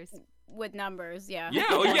numbers. With numbers, yeah.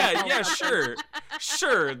 Yeah, yeah,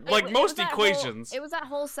 sure. Like most equations. It was that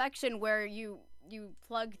whole section where you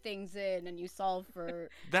plug things in and you solve for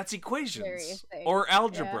that's equations various things. Or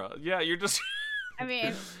algebra. Yeah, you're just. I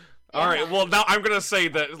mean. All right. Well, now I'm gonna say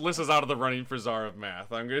that Lissa's out of the running for czar of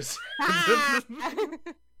math. I'm gonna. Say...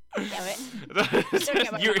 Damn it.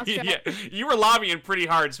 You were lobbying pretty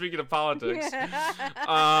hard. Speaking of politics,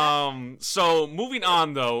 so moving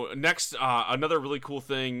on though. Next, another really cool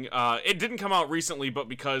thing. It didn't come out recently, but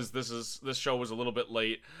because this show was a little bit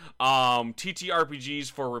late.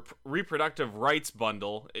 TTRPGs for Reproductive Rights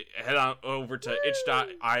bundle. Head on over to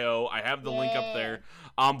itch.io. I have the link up there.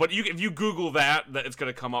 But if you Google that it's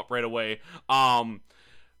gonna come up right away.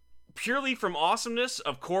 Purely from awesomeness,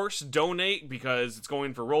 of course, donate, because it's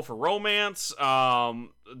going for Roll for Romance.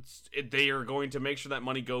 They are going to make sure that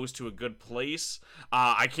money goes to a good place.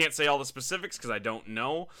 I can't say all the specifics because I don't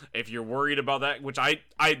know. If you're worried about that, which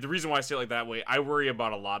the reason why I say it like that way, I worry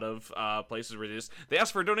about a lot of places where they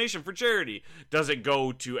ask for a donation for charity. Does it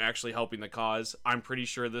go to actually helping the cause? I'm pretty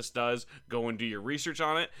sure this does. Go and do your research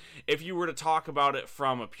on it. If you were to talk about it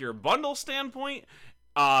from a pure bundle standpoint,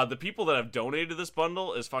 the people that have donated to this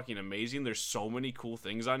bundle is fucking amazing. There's so many cool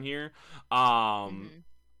things on here.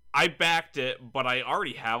 I backed it, but I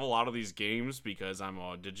already have a lot of these games because I'm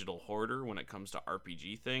a digital hoarder when it comes to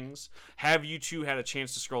RPG things. Have you two had a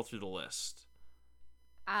chance to scroll through the list?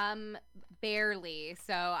 Barely.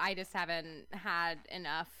 So I just haven't had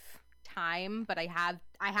enough time, but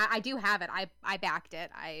I do have it. I backed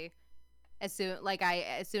it. As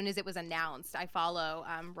soon as it was announced, I follow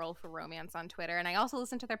Roll for Romance on Twitter, and I also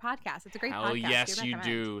listen to their podcast. It's a great podcast. Oh yes, you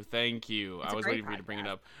do. Thank you. I was waiting for you to bring it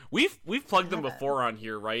up. We've plugged them before on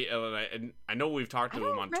here, right? And I know we've talked to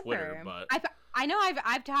them on Twitter, but I know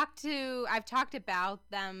I've talked about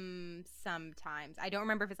them sometimes. I don't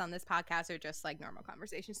remember if it's on this podcast or just like normal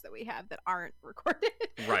conversations that we have that aren't recorded.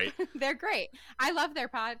 Right. They're great. I love their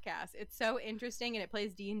podcast. It's so interesting, and it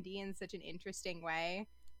plays D&D in such an interesting way.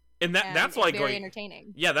 And that's like very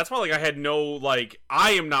entertaining. Yeah, that's why I had no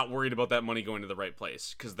I am not worried about that money going to the right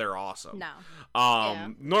place because they're awesome.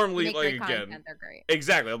 No. Normally again, they're great.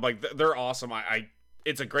 Exactly. They're awesome.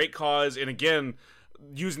 It's a great cause, and again,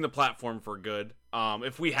 using the platform for good.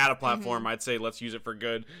 If we had a platform, I'd say let's use it for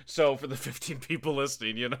good. So for the 15 people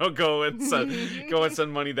listening, go and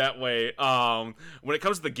send money that way. When it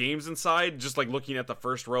comes to the games inside, just looking at the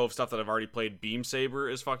first row of stuff that I've already played, Beam Saber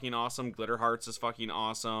is fucking awesome. Glitter Hearts is fucking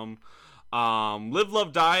awesome. Live,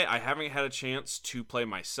 Love, Die, I haven't had a chance to play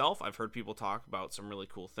myself. I've heard people talk about some really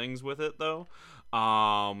cool things with it though.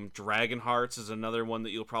 Dragon Hearts is another one that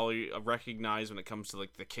you'll probably recognize when it comes to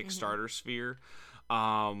the Kickstarter sphere.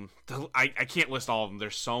 I can't list all of them.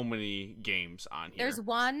 There's so many games on here. There's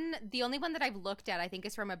one, the only one that I've looked at, I think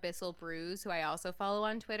is from Abyssal Brews, who I also follow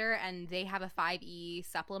on Twitter, and they have a 5e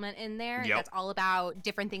supplement in there that's all about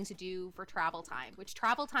different things to do for travel time, which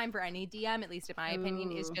travel time for any DM, at least in my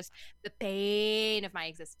opinion, is just the bane of my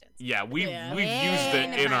existence. Yeah, we've used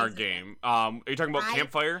it in our game. Are you talking about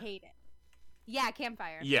Campfire? I hate it. Yeah,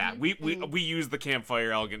 Campfire. Yeah, we use the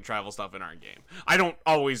Campfire Elegant Travel stuff in our game. I don't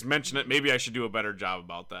always mention it. Maybe I should do a better job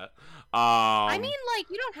about that. I mean, like,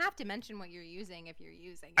 you don't have to mention what you're using if you're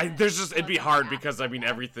using it. There's just, it'd be hard because, I mean,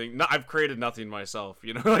 everything. No, I've created nothing myself,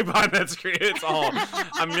 you know? Like, behind that screen, it's all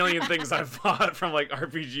a million things I've bought from, like,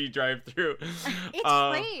 RPG drive-thru. It's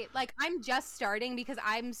great. Like, I'm just starting because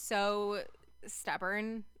I'm so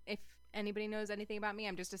stubborn. If anybody knows anything about me,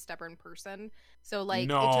 I'm just a stubborn person. So, like,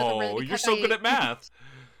 you're so good at math.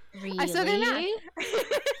 Really? I'm so good at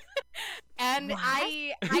math. And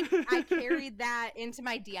I carried that into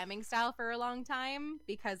my DMing style for a long time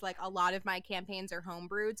because, like, a lot of my campaigns are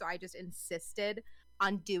homebrewed, so I just insisted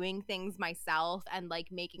on doing things myself and,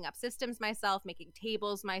 like, making up systems myself, making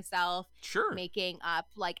tables myself, making up,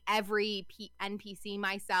 like, every NPC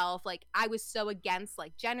myself. Like, I was so against,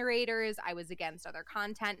 like, generators. I was against other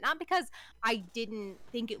content, not because I didn't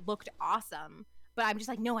think it looked awesome, but I'm just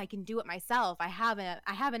like, no, I can do it myself. I have an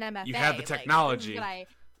MFA. You have the technology. Like,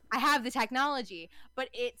 I have the technology, but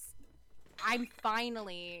I'm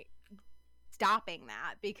finally stopping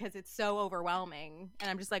that because it's so overwhelming.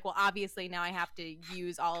 And I'm just like, well, obviously now I have to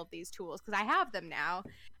use all of these tools because I have them now.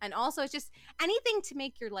 And also, it's just anything to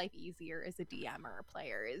make your life easier as a DM or a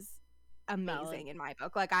player is amazing in my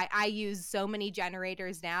book. Like, I use so many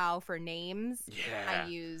generators now for names. Yeah.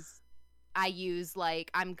 I use,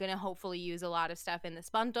 like, I'm gonna hopefully use a lot of stuff in this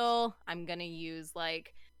bundle. I'm gonna use,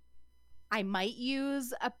 like, I might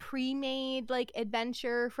use a pre-made, like,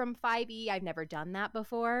 adventure from 5e. I've never done that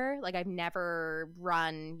before. Like, I've never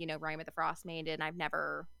run, you know, Rime of the Frost Maiden. I've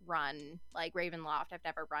never run, like, Ravenloft. I've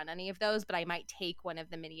never run any of those, but I might take one of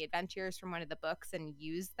the mini adventures from one of the books and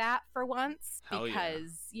use that for once.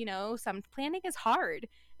 Because, you know, some planning is hard.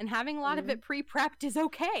 And having a lot of it pre-prepped is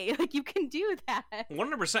okay. Like, you can do that.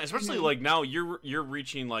 100%. Especially, like, now you're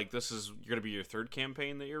reaching, like, you're going to be your third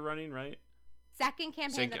campaign that you're running, right? Second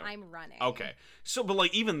campaign that I'm running. Okay. So, but,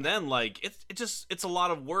 like, even then, like, it's a lot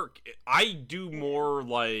of work. I do more,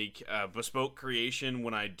 like, bespoke creation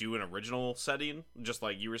when I do an original setting, just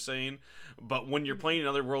like you were saying. But when you're playing in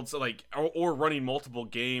other worlds, like, or running multiple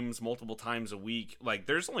games multiple times a week, like,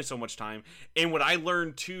 there's only so much time. And what I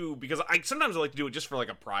learned, too, because sometimes I like to do it just for, like,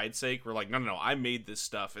 a pride's sake. We're like, no, I made this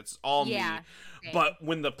stuff. It's all me. But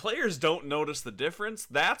when the players don't notice the difference,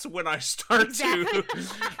 that's when I start to...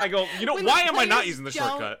 I go, you know, why am I not using the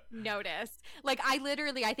shortcut? Notice. Like, I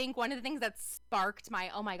think one of the things that sparked my,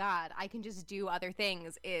 oh my god, I can just do other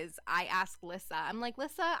things, is I asked Lissa. I'm like,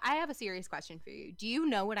 Lissa, I have a serious question for you. Do you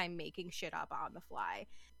know what I'm making shit up on the fly?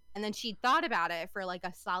 And then she thought about it for, like,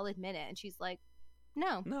 a solid minute, and she's like,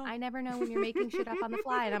 no, I never know when you're making shit up on the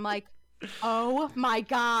fly. And I'm like, oh my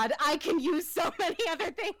god, I can use so many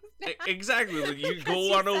other things now. Exactly. Like, you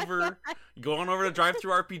go on over to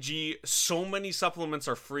TTRPGs. So many supplements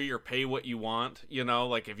are free or pay what you want, you know,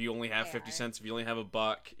 like if you only have 50 cents, if you only have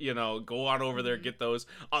 $1, you know, go on over there, get those.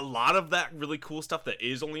 A lot of that really cool stuff that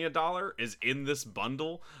is only $1 is in this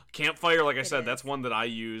bundle. Campfire, like I said, that's one that I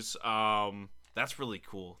use. That's really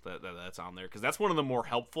cool that's on there, because that's one of the more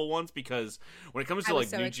helpful ones, because when it comes to, like,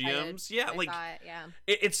 new GMs,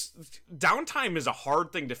 it's downtime is a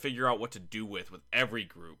hard thing to figure out what to do with every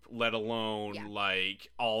group, let alone like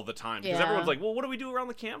all the time, because everyone's like, well, what do we do around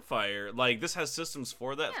the campfire? Like, this has systems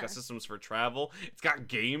for that. It's got systems for travel. It's got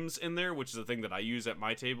games in there, which is the thing that I use at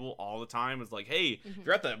my table all the time. It's like, hey, if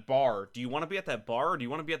you're at that bar, do you want to be at that bar, or do you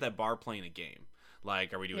want to be at that bar playing a game?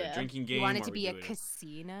 Like, are we doing a drinking game? You want it to be a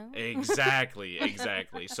casino? Exactly.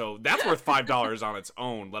 So that's worth $5 on its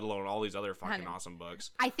own, let alone all these other fucking awesome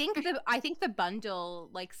books. I think the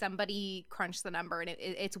bundle, like, somebody crunched the number, and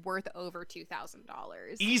it's worth over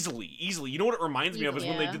 $2,000. Easily. You know what it reminds me of is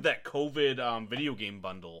when they did that COVID video game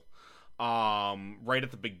bundle. Right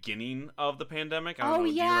at the beginning of the pandemic. I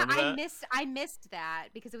missed that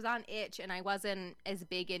because it was on Itch, and I wasn't as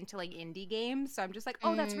big into, like, indie games, so I'm just like,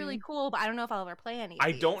 oh, that's really cool, but I don't know if I'll ever play any of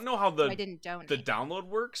these. Don't know how the download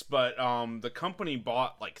works, but the company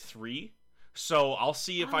bought, like, 3, so I'll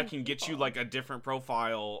see if I can get you, like, a different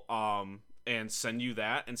profile and send you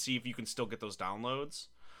that and see if you can still get those downloads.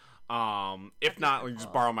 If not,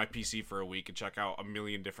 just borrow my PC for a week and check out a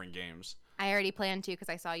million different games. I already planned to because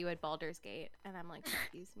I saw you at Baldur's Gate, and I'm like,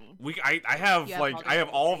 excuse me. I have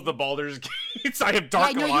all of the Baldur's Gates. I have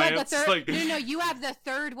Dark Alliance. No, you have the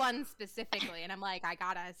third one specifically, and I'm like, I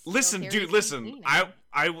gotta. Listen, dude, listen.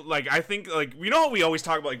 I think you know how we always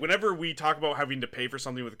talk about whenever we talk about having to pay for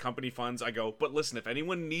something with company funds, I go, but listen, if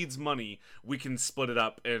anyone needs money, we can split it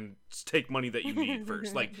up and take money that you need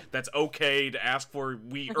first. That's okay to ask for.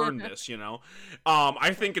 We earn this, you know.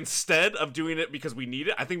 I think instead of doing it because we need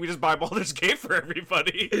it, I think we just buy Baldur's Gate for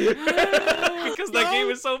everybody because that game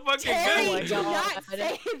is so fucking good. Do not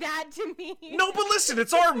say that to me. No, but listen,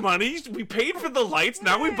 it's our money. We paid for the lights.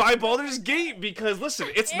 Now we buy Baldur's Gate because listen,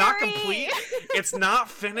 it's not complete. It's not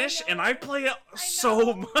finished, and I play it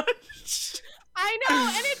so much. I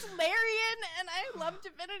know, and it's Larian, and I love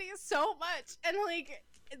Divinity so much, and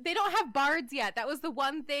they don't have bards yet. That was the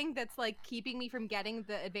one thing that's keeping me from getting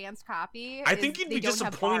the advanced copy. I think you'd be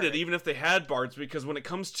disappointed even if they had bards, because when it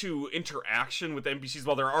comes to interaction with NPCs,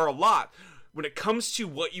 while there are a lot, when it comes to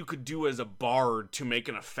what you could do as a bard to make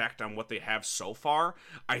an effect on what they have so far,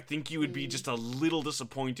 I think you would be just a little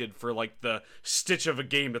disappointed for the stitch of a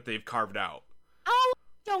game that they've carved out. Oh,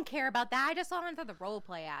 don't care about that. I just wanted for the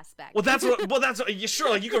roleplay aspect. Well, that's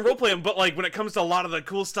sure, you can roleplay them, but when it comes to a lot of the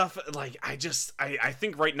cool stuff, I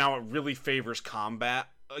think right now it really favors combat,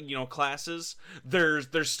 classes. There's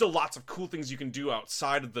still lots of cool things you can do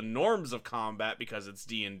outside of the norms of combat because it's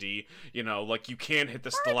D&D. You can hit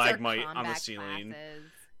the stalagmite on the ceiling.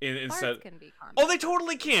 Instead, can be they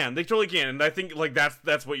totally can. And I think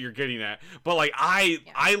that's what you're getting at. But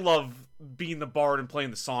I love being the bard and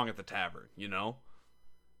playing the song at the tavern.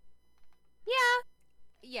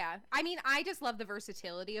 Yeah. I mean, I just love the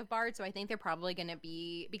versatility of bards, so I think they're probably going to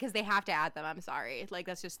be, because they have to add them. I'm sorry,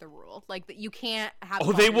 that's just the rule. You can't have.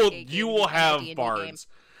 Oh, they will. You will have bards.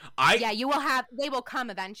 You will have. They will come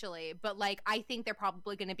eventually, but I think they're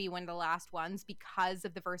probably going to be one of the last ones because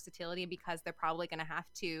of the versatility and because they're probably going to have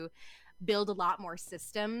to build a lot more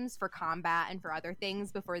systems for combat and for other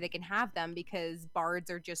things before they can have them, because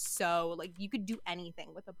bards are just so you could do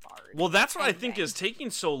anything with a bard. Well, that's what I think is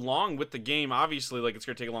taking so long with the game. Obviously, it's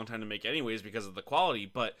going to take a long time to make anyways because of the quality,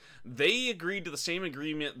 but they agreed to the same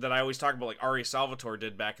agreement that I always talk about, Ari Salvatore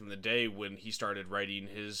did back in the day when he started writing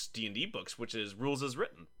his D&D books, which is rules as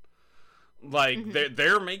written.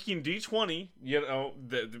 They're making D20,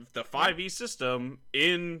 the 5e system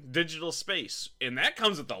in digital space, and that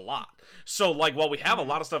comes with a lot. So while we have a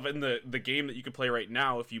lot of stuff in the game that you can play right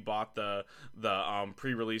now, if you bought the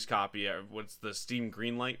pre-release copy, what's the Steam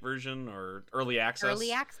Greenlight version or early access?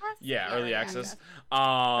 Early access? Yeah, early access.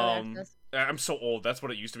 I'm so old. That's what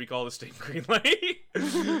it used to be called, the Steam Greenlight.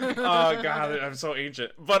 Oh god, I'm so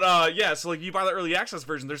ancient. But so you buy the early access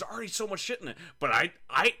version, there's already so much shit in it. But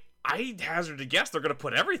I hazard to guess they're gonna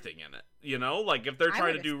put everything in it. If they're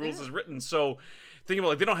trying to do rules as written. So think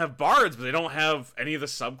about they don't have bards, but they don't have any of the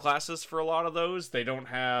subclasses for a lot of those. They don't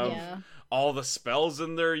have all the spells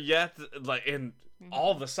in there yet. And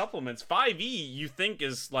all the supplements. 5e you think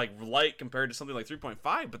is light compared to something like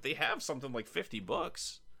 3.5, but they have something like 50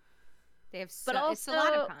 books. They have it's a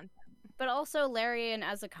lot of content. But also, Larian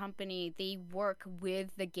as a company, they work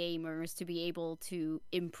with the gamers to be able to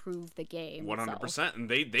improve the game. 100%, and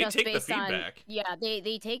they take the feedback.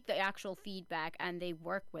 They take the actual feedback and they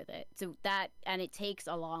work with it. So and it takes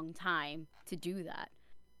a long time to do that.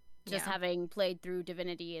 Just having played through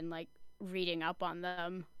Divinity and reading up on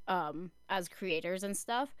them as creators and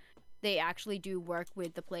stuff, they actually do work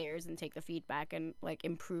with the players and take the feedback and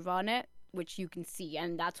improve on it, which you can see,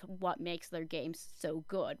 and that's what makes their games so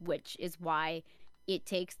good, which is why it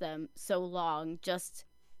takes them so long just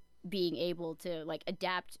being able to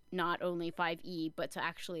adapt not only 5e but to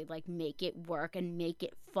actually make it work and make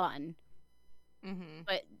it fun.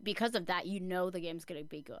 But because of that, the game's gonna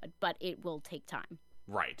be good, but it will take time.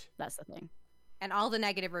 Right. That's the thing. And all the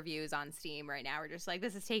negative reviews on Steam right now are just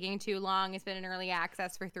this is taking too long. It's been in early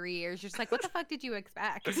access for 3 years. Just what the fuck did you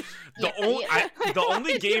expect? The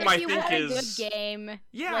only game I think is a good game.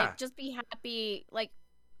 Yeah. Just be happy.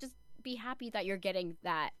 Just be happy that you're getting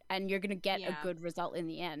that, and you're gonna get a good result in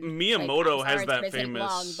the end. Miyamoto has that famous.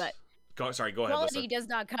 Long, but go ahead. Quality does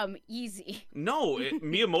not come easy. No,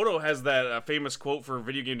 Miyamoto has that famous quote for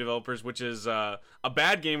video game developers, which is a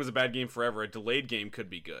bad game is a bad game forever. A delayed game could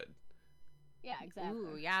be good. Yeah, exactly.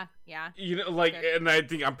 Ooh, yeah. And I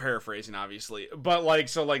think I'm paraphrasing, obviously, but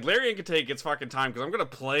Larian can take its fucking time because I'm gonna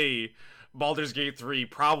play Baldur's Gate 3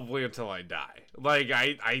 probably until I die.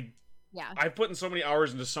 I put in so many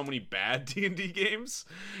hours into so many bad D&D games,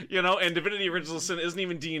 and Divinity Original Sin isn't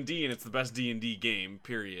even D&D, and it's the best D&D game,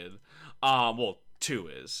 period. 2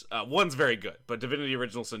 is. 1's very good, but Divinity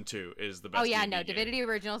Original Sin 2 is the best. Oh yeah, D&D no, game. Divinity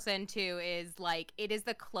Original Sin 2 is like, it is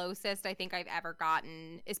the closest I think I've ever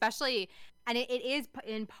gotten, especially, and it is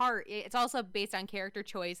in part, it's also based on character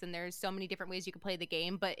choice, and there's so many different ways you can play the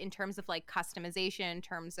game, but in terms of like customization, in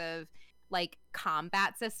terms of like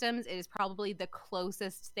combat systems, it is probably the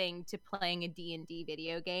closest thing to playing a D&D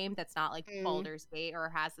video game that's not like Baldur's Gate or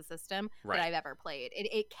has the system that I've ever played.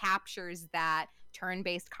 It captures that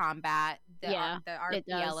turn-based combat, the RPG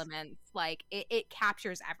elements, like it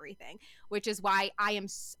captures everything, which is why I'm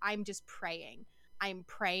just praying. I'm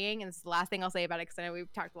praying, and this is the last thing I'll say about it, because I know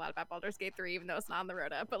we've talked a lot about Baldur's Gate 3, even though it's not on the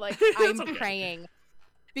rota, but like I'm praying,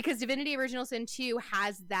 because Divinity Original Sin 2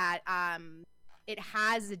 has that it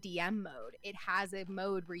has a DM mode. It has a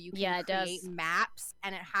mode where you can create maps,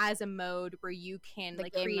 and it has a mode where you can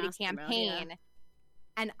like create a campaign. Mode,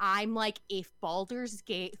 and I'm like, if Baldur's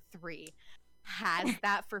Gate 3 has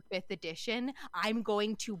that for 5th edition, I'm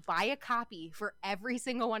going to buy a copy for every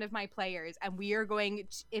single one of my players, and we are going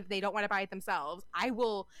to, if they don't want to buy it themselves, I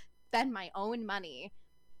will spend my own money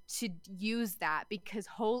to use that, because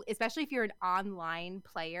especially if you're an online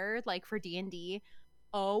player, like for D&D,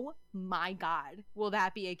 oh my god, will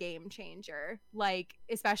that be a game changer. Like,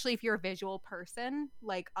 especially if you're a visual person,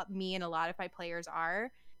 like me and a lot of my players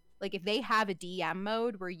are, like if they have a DM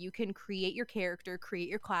mode where you can create your character, create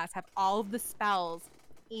your class, have all of the spells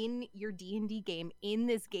in your D&D game in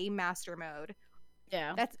this game master mode,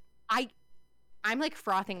 I'm like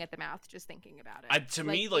frothing at the mouth just thinking about it. To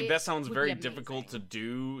me, like that sounds very difficult to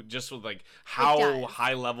do, just with like how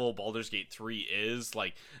high level Baldur's Gate 3 is.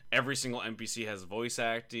 Like every single NPC has voice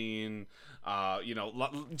acting. You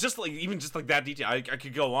know, just like that detail. I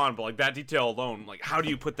could go on, but like that detail alone, like how do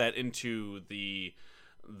you put that into the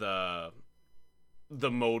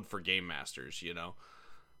mode for game masters? You know.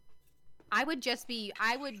 I would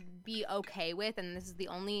be okay with, and this is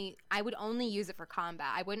I would only use it for combat.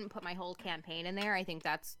 I wouldn't put my whole campaign in there. I think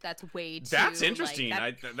that's way too. That's interesting.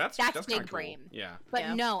 Like, that's big brain. Cool. Yeah.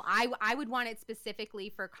 But no, I would want it specifically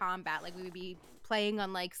for combat. Like we would be playing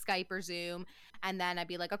on like Skype or Zoom, and then I'd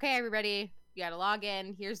be like, okay, everybody, you gotta log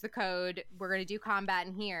in. Here's the code. We're gonna do combat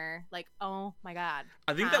in here. Like, oh my god.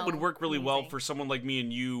 I think that would work really well for someone like me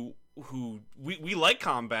and you, who we like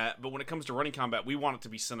combat, but when it comes to running combat, we want it to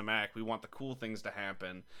be cinematic. We want the cool things to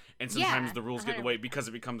happen, and sometimes the rules get in the way because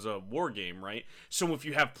it becomes a war game, right? So if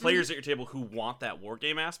you have players at your table who want that war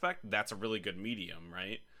game aspect, that's a really good medium,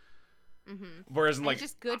 right? Whereas in, like, it's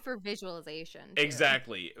just good for visualization too.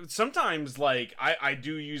 Exactly. Sometimes like I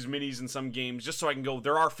do use minis in some games just so I can go,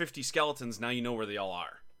 there are 50 skeletons, now you know where they all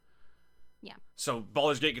are. Yeah. So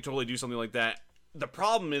Baldur's Gate could totally do something like that. The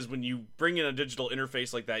problem is when you bring in a digital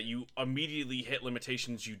interface like that, you immediately hit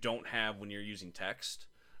limitations you don't have when you're using text,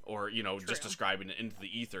 or, you know, just describing it into the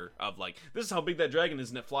ether of like, this is how big that dragon is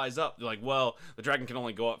and it flies up. You're like, well, the dragon can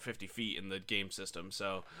only go up 50 feet in the game system,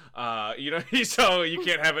 so you know, so you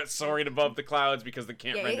can't have it soaring above the clouds because they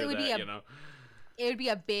can't render that, you know. It would be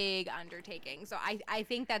a big undertaking. So I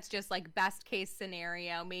think that's just like best case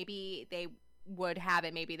scenario. Maybe they would have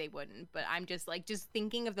it, maybe they wouldn't, but I'm just like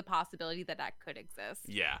thinking of the possibility that could exist.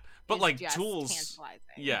 Yeah, but like tools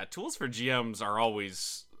for GMs are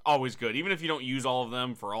always good, even if you don't use all of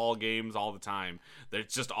them for all games all the time.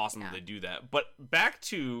 It's just awesome that they do that. But back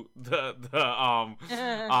to the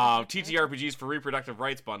TTRPGs for Reproductive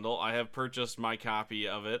Rights bundle, I have purchased my copy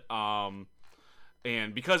of it.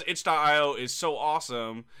 And because itch.io is so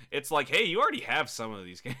awesome, it's like, hey, you already have some of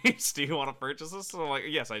these games. Do you want to purchase this? So I'm like,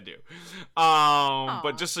 yes, I do.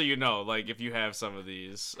 But just so you know, like, if you have some of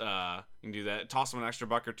these, you can do that. Toss them an extra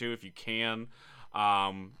buck or two if you can.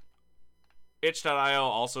 Itch.io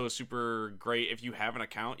also is super great. If you have an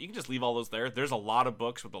account, you can just leave all those there. There's a lot of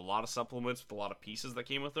books with a lot of supplements with a lot of pieces that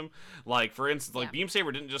came with them. Like, for instance, like Beam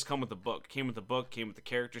Saber didn't just come with the book. It came with the book, came with the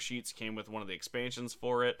character sheets, came with one of the expansions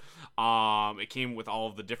for it. It came with all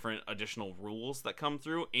of the different additional rules that come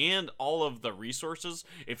through and all of the resources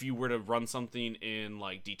if you were to run something in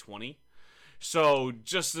like D20. So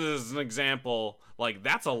just as an example, like,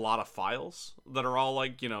 that's a lot of files that are all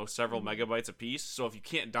like, you know, several megabytes a piece. So if you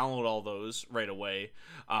can't download all those right away,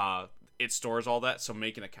 it stores all that. So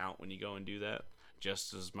make an account when you go and do that.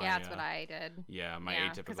 Just as my that's what I did. Yeah, my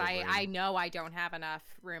atypical. Because I know I don't have enough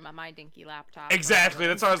room on my dinky laptop. Exactly.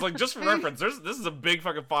 That's why I was like, just for reference, this is a big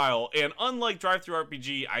fucking file. And unlike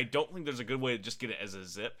Drive-Thru-RPG, I don't think there's a good way to just get it as a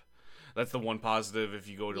zip. That's the one positive if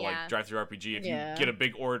you go to like Drive-Thru-RPG. If you get a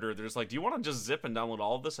big order, they're just like, do you want to just zip and download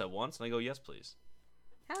all of this at once? And I go, yes, please.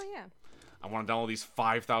 Hell yeah. I want to download these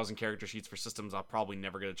 5,000 character sheets for systems I'll probably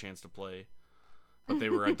never get a chance to play. But they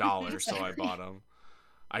were $1, so I bought them.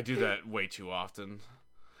 I do that way too often.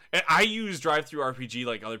 I use DriveThruRPG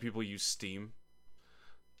like other people use Steam.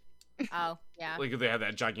 Oh, yeah. Like they have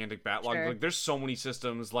that gigantic backlog. Sure. Like there's so many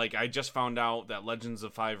systems. Like I just found out that Legends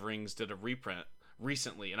of Five Rings did a reprint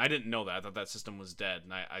recently, and I didn't know that. I thought that system was dead,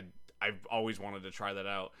 and I've always wanted to try that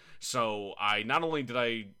out. So I not only did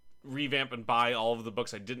I revamp and buy all of the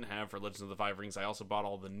books I didn't have for Legends of the Five Rings, I also bought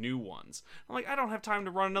all the new ones. I'm like, I don't have time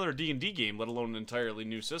to run another D&D game, let alone an entirely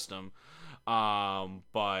new system. But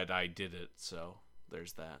I did it, so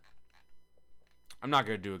there's that. I'm not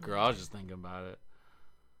gonna do it, girl. I was just thinking about it.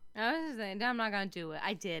 I was just saying, I'm not gonna do it.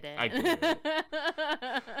 I did it. I did it.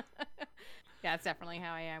 Yeah, that's definitely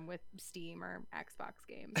how I am with Steam or Xbox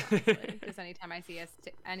games. Because anytime I see a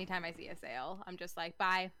sale, I'm just like,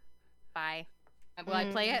 bye. Will I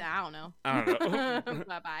play it? I don't know.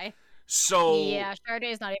 Bye. So yeah,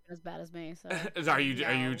 Sharday is not even as bad as me. So are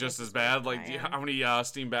you just as bad? Like, how many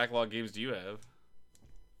Steam backlog games do you have?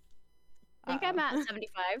 I think I'm at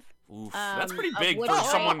 75. Oof, that's pretty big for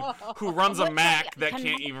someone who runs a Mac that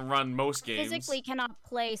can't even run most games. Physically cannot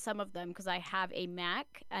play some of them because I have a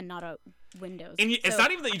Mac and not a Windows. And it's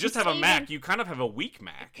not even that you just have a Mac; you kind of have a weak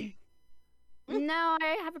Mac. No,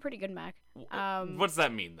 I have a pretty good Mac. What does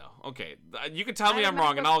that mean, though? Okay, you can tell me I'm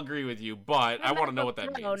wrong, and I'll agree with you, but I want to know what that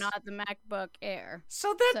means. No, not the MacBook Air.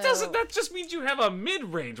 So that just means you have a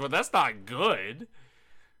mid-range one. That's not good.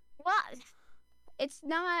 What? It's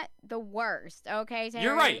not the worst, okay, Terry?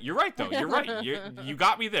 You're right, though. You're right. You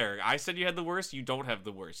got me there. I said you had the worst. You don't have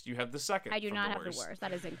the worst. You have the second. I do not have the worst.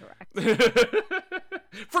 That is incorrect.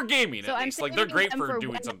 For gaming, so at least. Like, they're great for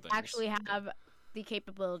doing when something. Actually have the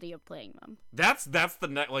capability of playing them. That's the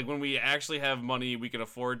next. Like, when we actually have money, we can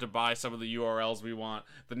afford to buy some of the URLs we want.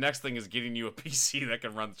 The next thing is getting you a PC that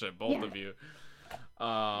can run shit, both of you.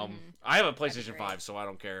 I have a PlayStation 5, so I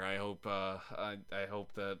don't care. I hope I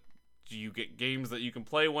hope that you get games that you can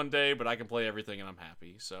play one day, but I can play everything and I'm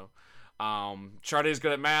happy. So Shardae's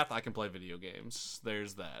good at math. I can play video games.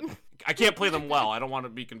 There's that. I can't play them well. I don't want to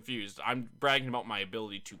be confused. I'm bragging about my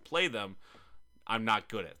ability to play them. I'm not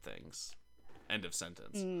good at things. End of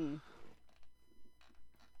sentence.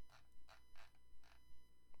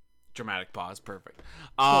 Dramatic pause. Perfect.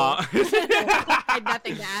 I had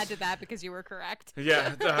nothing to add to that because you were correct.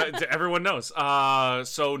 Yeah, everyone knows.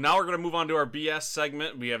 So now we're going to move on to our BS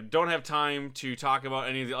segment. We don't have time to talk about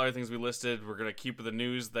any of the other things we listed. We're going to keep the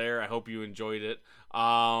news there. I hope you enjoyed it.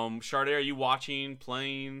 Shardae, are you watching,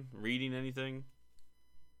 playing, reading anything?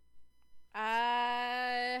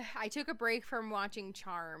 I took a break from watching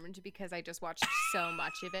Charmed because I just watched so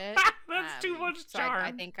much of it. That's too much Charmed.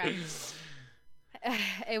 I think I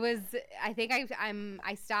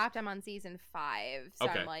stopped. I'm on season 5, so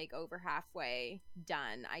I'm like over halfway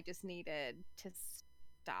done. I just needed to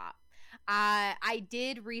stop. I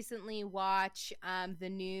did recently watch the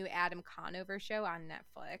new Adam Conover show on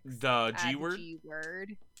Netflix. The G Word? G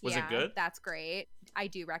Word. Was it good? That's great. I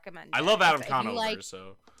do recommend it. I love Adam Conover,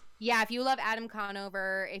 so... Yeah, if you love Adam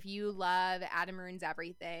Conover, if you love Adam Ruins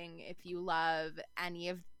Everything, if you love any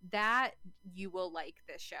of that, you will like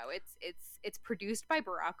this show. It's produced by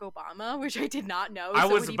Barack Obama, which I did not know. I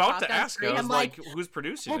was about to ask. I was like, who's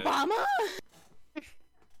producing Obama?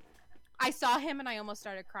 I saw him and I almost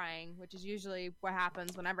started crying, which is usually what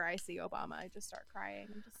happens whenever I see Obama. I just start crying.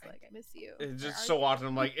 I'm just like, I miss you. It's just so often.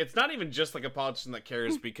 I'm like, it's not even just like a politician that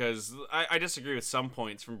cares, because I disagree with some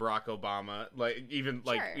points from Barack Obama. Like, even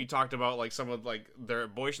like we talked about like some of like their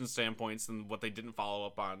abortion standpoints and what they didn't follow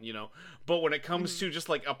up on, you know. But when it comes to just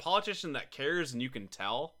like a politician that cares and you can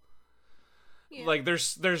tell. Yeah. Like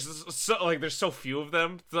there's so few of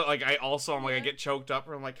them. So, like I get choked up,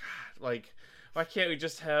 or I'm like why can't we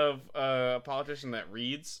just have a politician that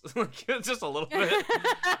reads? Just a little bit.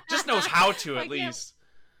 Just knows how to, at least.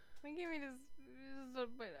 Why can't we just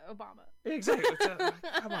Obama? Exactly.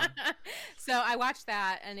 Come on. So I watched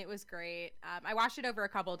that, and it was great. I watched it over a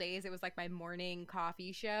couple days. It was like my morning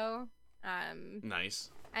coffee show. Nice.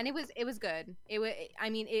 And it was good.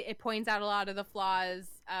 It points out a lot of the flaws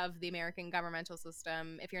of the American governmental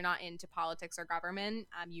system. If you're not into politics or government,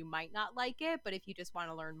 you might not like it. But if you just want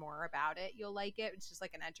to learn more about it, you'll like it. It's just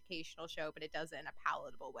like an educational show, but it does it in a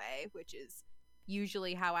palatable way, which is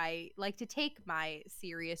usually how I like to take my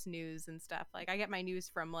serious news and stuff. Like I get my news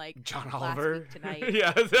from like John Oliver tonight.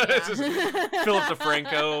 Yeah. Just, Philip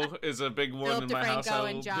DeFranco is a big one in my household. Philip DeFranco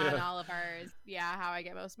and John Oliver is how I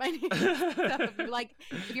get most of my news.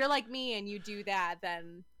 If you're like me and you do that,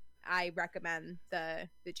 then I recommend the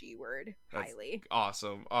G Word highly.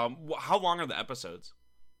 Awesome. How long are the episodes?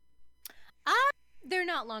 They're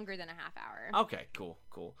not longer than a half hour. Okay, cool.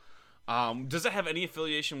 Does it have any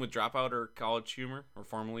affiliation with Dropout or College Humor, or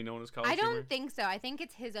formerly known as College Humor? I don't think so. I think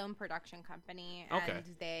it's his own production company, and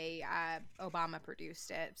they Obama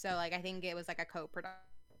produced it. So like I think it was like a co-production.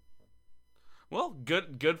 Well,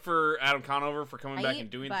 good for Adam Conover for coming back and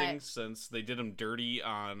doing things, since they did him dirty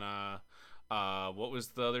on what was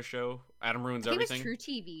the other show? Adam Ruins Everything. It was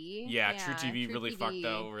True TV. Yeah, True TV really fucked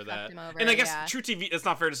over that. And I guess True TV, it's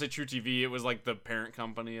not fair to say True TV, it was like the parent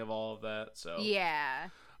company of all of that. So yeah.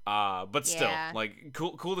 But still, like,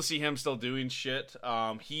 cool to see him still doing shit.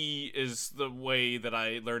 He is the way that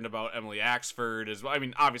I learned about Emily Axford as well. I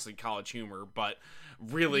mean, obviously College Humor, but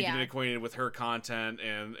really getting acquainted with her content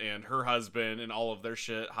and her husband and all of their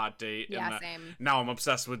shit. Hot Date. Yeah, and same. Now I'm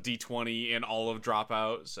obsessed with D20 and all of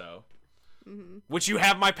Dropout. So. Mm-hmm. Which you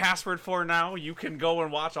have my password for now. You can go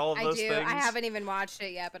and watch all of those things. I haven't even watched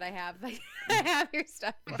it yet, but I have. Like, I have your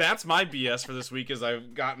stuff. That's my BS for this week, is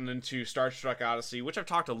I've gotten into Star Trek Odyssey, which I've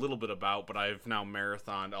talked a little bit about, but I've now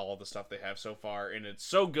marathoned all of the stuff they have so far, and it's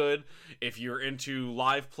so good. If you're into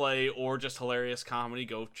live play or just hilarious comedy,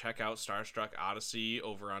 go check out Star Trek Odyssey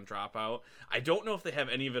over on Dropout. I don't know if they have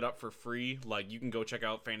any of it up for free. Like, you can go check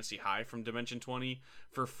out Fantasy High from Dimension 20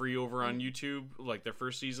 for free over on YouTube, like their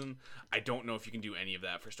first season. I don't know if you can do any of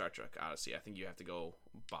that for Star Trek Odyssey. I think you have to go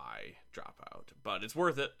buy Dropout, but it's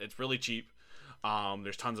worth it. It's really cheap.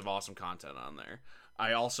 There's tons of awesome content on there.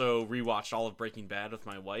 I also rewatched all of Breaking Bad with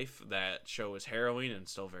my wife. That show is harrowing and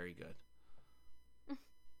still very good.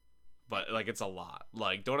 But, like, it's a lot.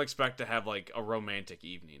 Like, don't expect to have, like, a romantic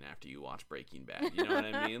evening after you watch Breaking Bad. You know what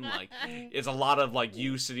I mean? Like, it's a lot of, like,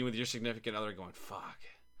 you sitting with your significant other going, fuck.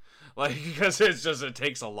 Like, because it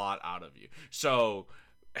takes a lot out of you. So,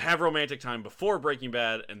 have romantic time before Breaking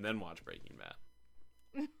Bad and then watch Breaking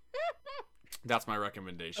Bad. That's my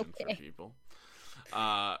recommendation for people.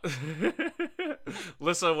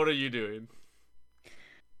 Lissa, what are you doing?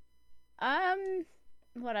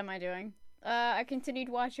 What am I doing? I continued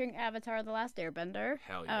watching Avatar: The Last Airbender.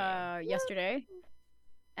 Hell yeah. Yesterday.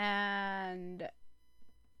 And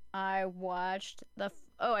I watched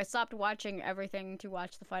I stopped watching everything to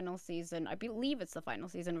watch the final season. I believe it's the final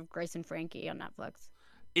season of Grace and Frankie on Netflix.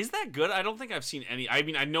 Is that good? I don't think I've seen any. I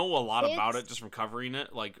mean, I know a lot about it just from covering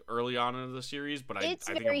it, like, early on in the series, but I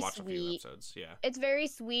think I've watched a few episodes. Yeah. It's very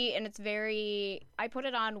sweet, and it's very... I put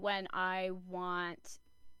it on when I want,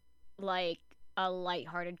 like, a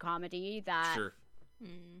lighthearted comedy that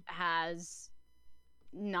has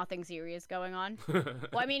nothing serious going on. Well,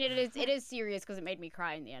 I mean, it is serious because it made me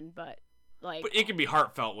cry in the end, but, like... But it can be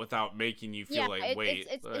heartfelt without making you feel wait.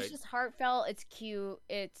 It's just heartfelt, it's cute,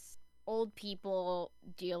 it's... old people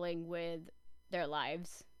dealing with their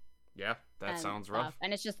lives. Yeah, that sounds rough.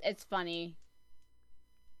 And it's funny.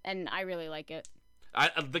 And I really like it.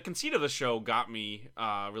 The conceit of the show got me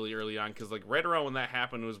really early on, because, like, right around when that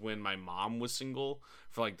happened was when my mom was single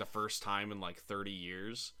for, like, the first time in, like, 30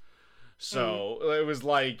 years. So it was,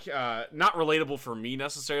 like, not relatable for me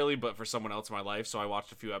necessarily, but for someone else in my life. So I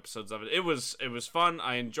watched a few episodes of it. It was fun.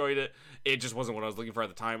 I enjoyed it. It just wasn't what I was looking for at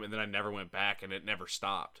the time, and then I never went back, and it never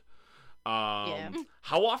stopped.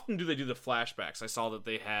 How often do they do the flashbacks? I saw that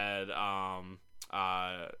they had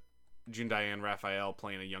June Diane Raphael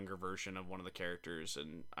playing a younger version of one of the characters,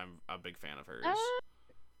 and I'm a big fan of hers.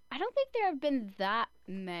 I don't think there have been that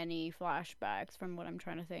many flashbacks from what I'm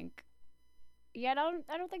trying to think. Yeah,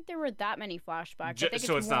 I don't think there were that many flashbacks. I think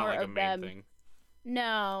so it's not like a main thing.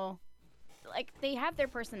 No, like, they have their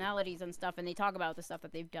personalities and stuff, and they talk about the stuff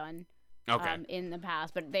that they've done in the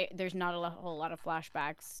past, but there's not a whole lot of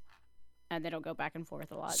flashbacks. And they don't go back and forth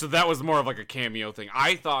a lot. So that was more of like a cameo thing.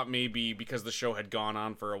 I thought maybe because the show had gone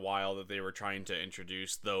on for a while that they were trying to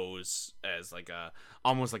introduce those as like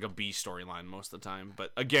almost like a B storyline most of the time.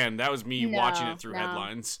 But again, that was me watching it through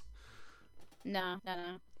headlines. No.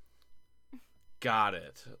 Got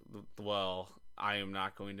it. Well, I am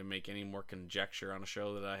not going to make any more conjecture on a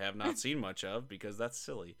show that I have not seen much of, because that's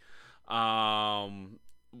silly.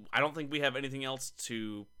 I don't think we have anything else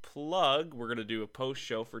to plug. We're going to do a post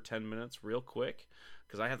show for 10 minutes real quick,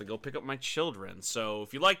 because I have to go pick up my children. So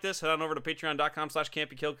if you like this, head on over to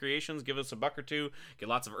patreon.com/campykillcreations. Give us a buck or two. Get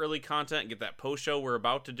lots of early content. Get that post show we're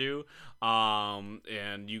about to do.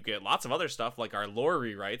 And you get lots of other stuff like our lore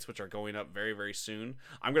rewrites, which are going up very, very soon.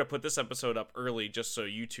 I'm going to put this episode up early just so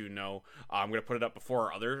you two know. I'm going to put it up before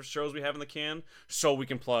our other shows we have in the can, so we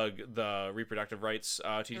can plug the reproductive rights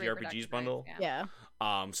TTRPGs bundle. Yeah.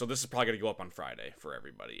 So this is probably going to go up on Friday for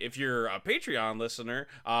everybody. If you're a Patreon listener,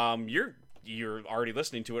 you're already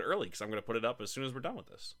listening to it early, because I'm going to put it up as soon as we're done with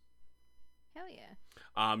this. Hell yeah.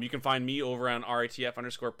 You can find me over on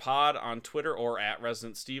RITF_pod on Twitter or at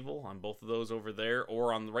Resident Stevel on both of those over there,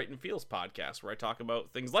 or on the Right and Feels podcast where I talk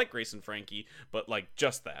about things like Grace and Frankie, but like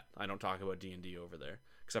just that. I don't talk about D&D over there,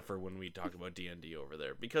 except for when we talk about D&D over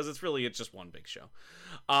there, because it's just one big show.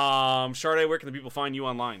 Sade, where can the people find you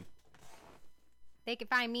online? They can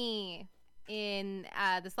find me in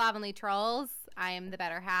the Slovenly Trolls. I am the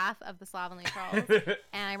better half of the Slovenly Trolls.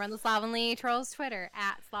 And I run the Slovenly Trolls Twitter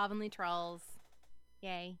at Slovenly Trolls.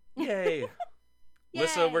 Yay. Yay.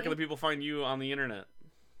 Lissa, where can the people find you on the internet?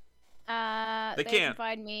 They can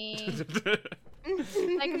find me.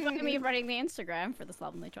 They can find me running the Instagram for the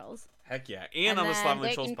Slovenly Trolls. Heck yeah. And on the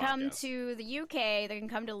Slovenly Trolls podcast. They can come to the UK. They can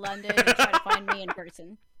come to London and try to find me in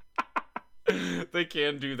person. They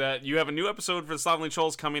can do that. You have a new episode for the Slovenly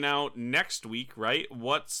Trolls coming out next week, right?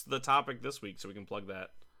 What's the topic this week so we can plug that?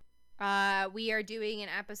 We are doing an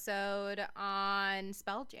episode on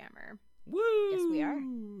Spelljammer. Woo! Yes, we are.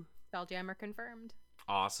 Spelljammer confirmed.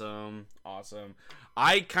 Awesome.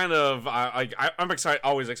 I'm excited,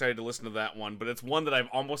 always excited to listen to that one, but it's one that I'm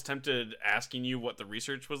almost tempted asking you what the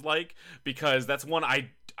research was like, because that's one I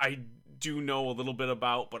do know a little bit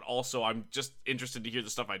about, but also I'm just interested to hear the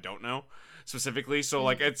stuff I don't know specifically. So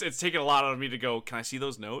like it's taken a lot out of me to go, can I see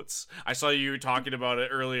those notes? I saw you talking about it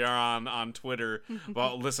earlier on Twitter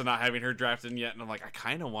about Lissa not having her drafted yet, and I'm like, I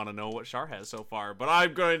kind of want to know what Char has so far, but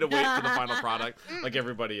I'm going to wait for the final product like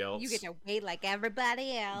everybody else. You get to wait like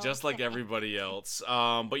everybody else. Just like everybody else.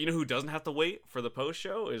 But you know who doesn't have to wait for the post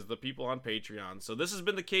show is the people on Patreon. So this has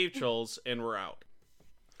been the Cave Trolls, and we're out.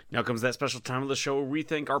 Now comes that special time of the show where we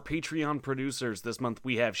thank our Patreon producers. This month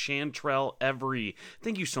we have Chantrell Every.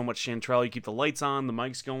 Thank you so much, Chantrell. You keep the lights on, the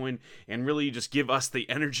mics going, and really you just give us the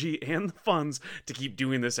energy and the funds to keep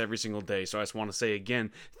doing this every single day. So I just want to say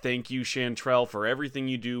again, thank you, Chantrell, for everything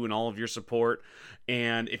you do and all of your support.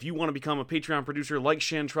 And if you want to become a Patreon producer like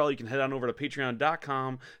Chantrell, you can head on over to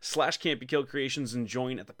patreon.com/Can'tBeKilledCreations and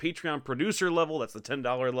join at the Patreon producer level. That's the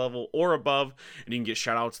 $10 level or above. And you can get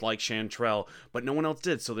shoutouts like Chantrell. But no one else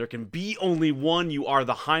did, so there can be only one. You are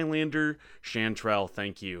the Highlander. Chantrell,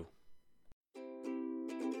 thank you.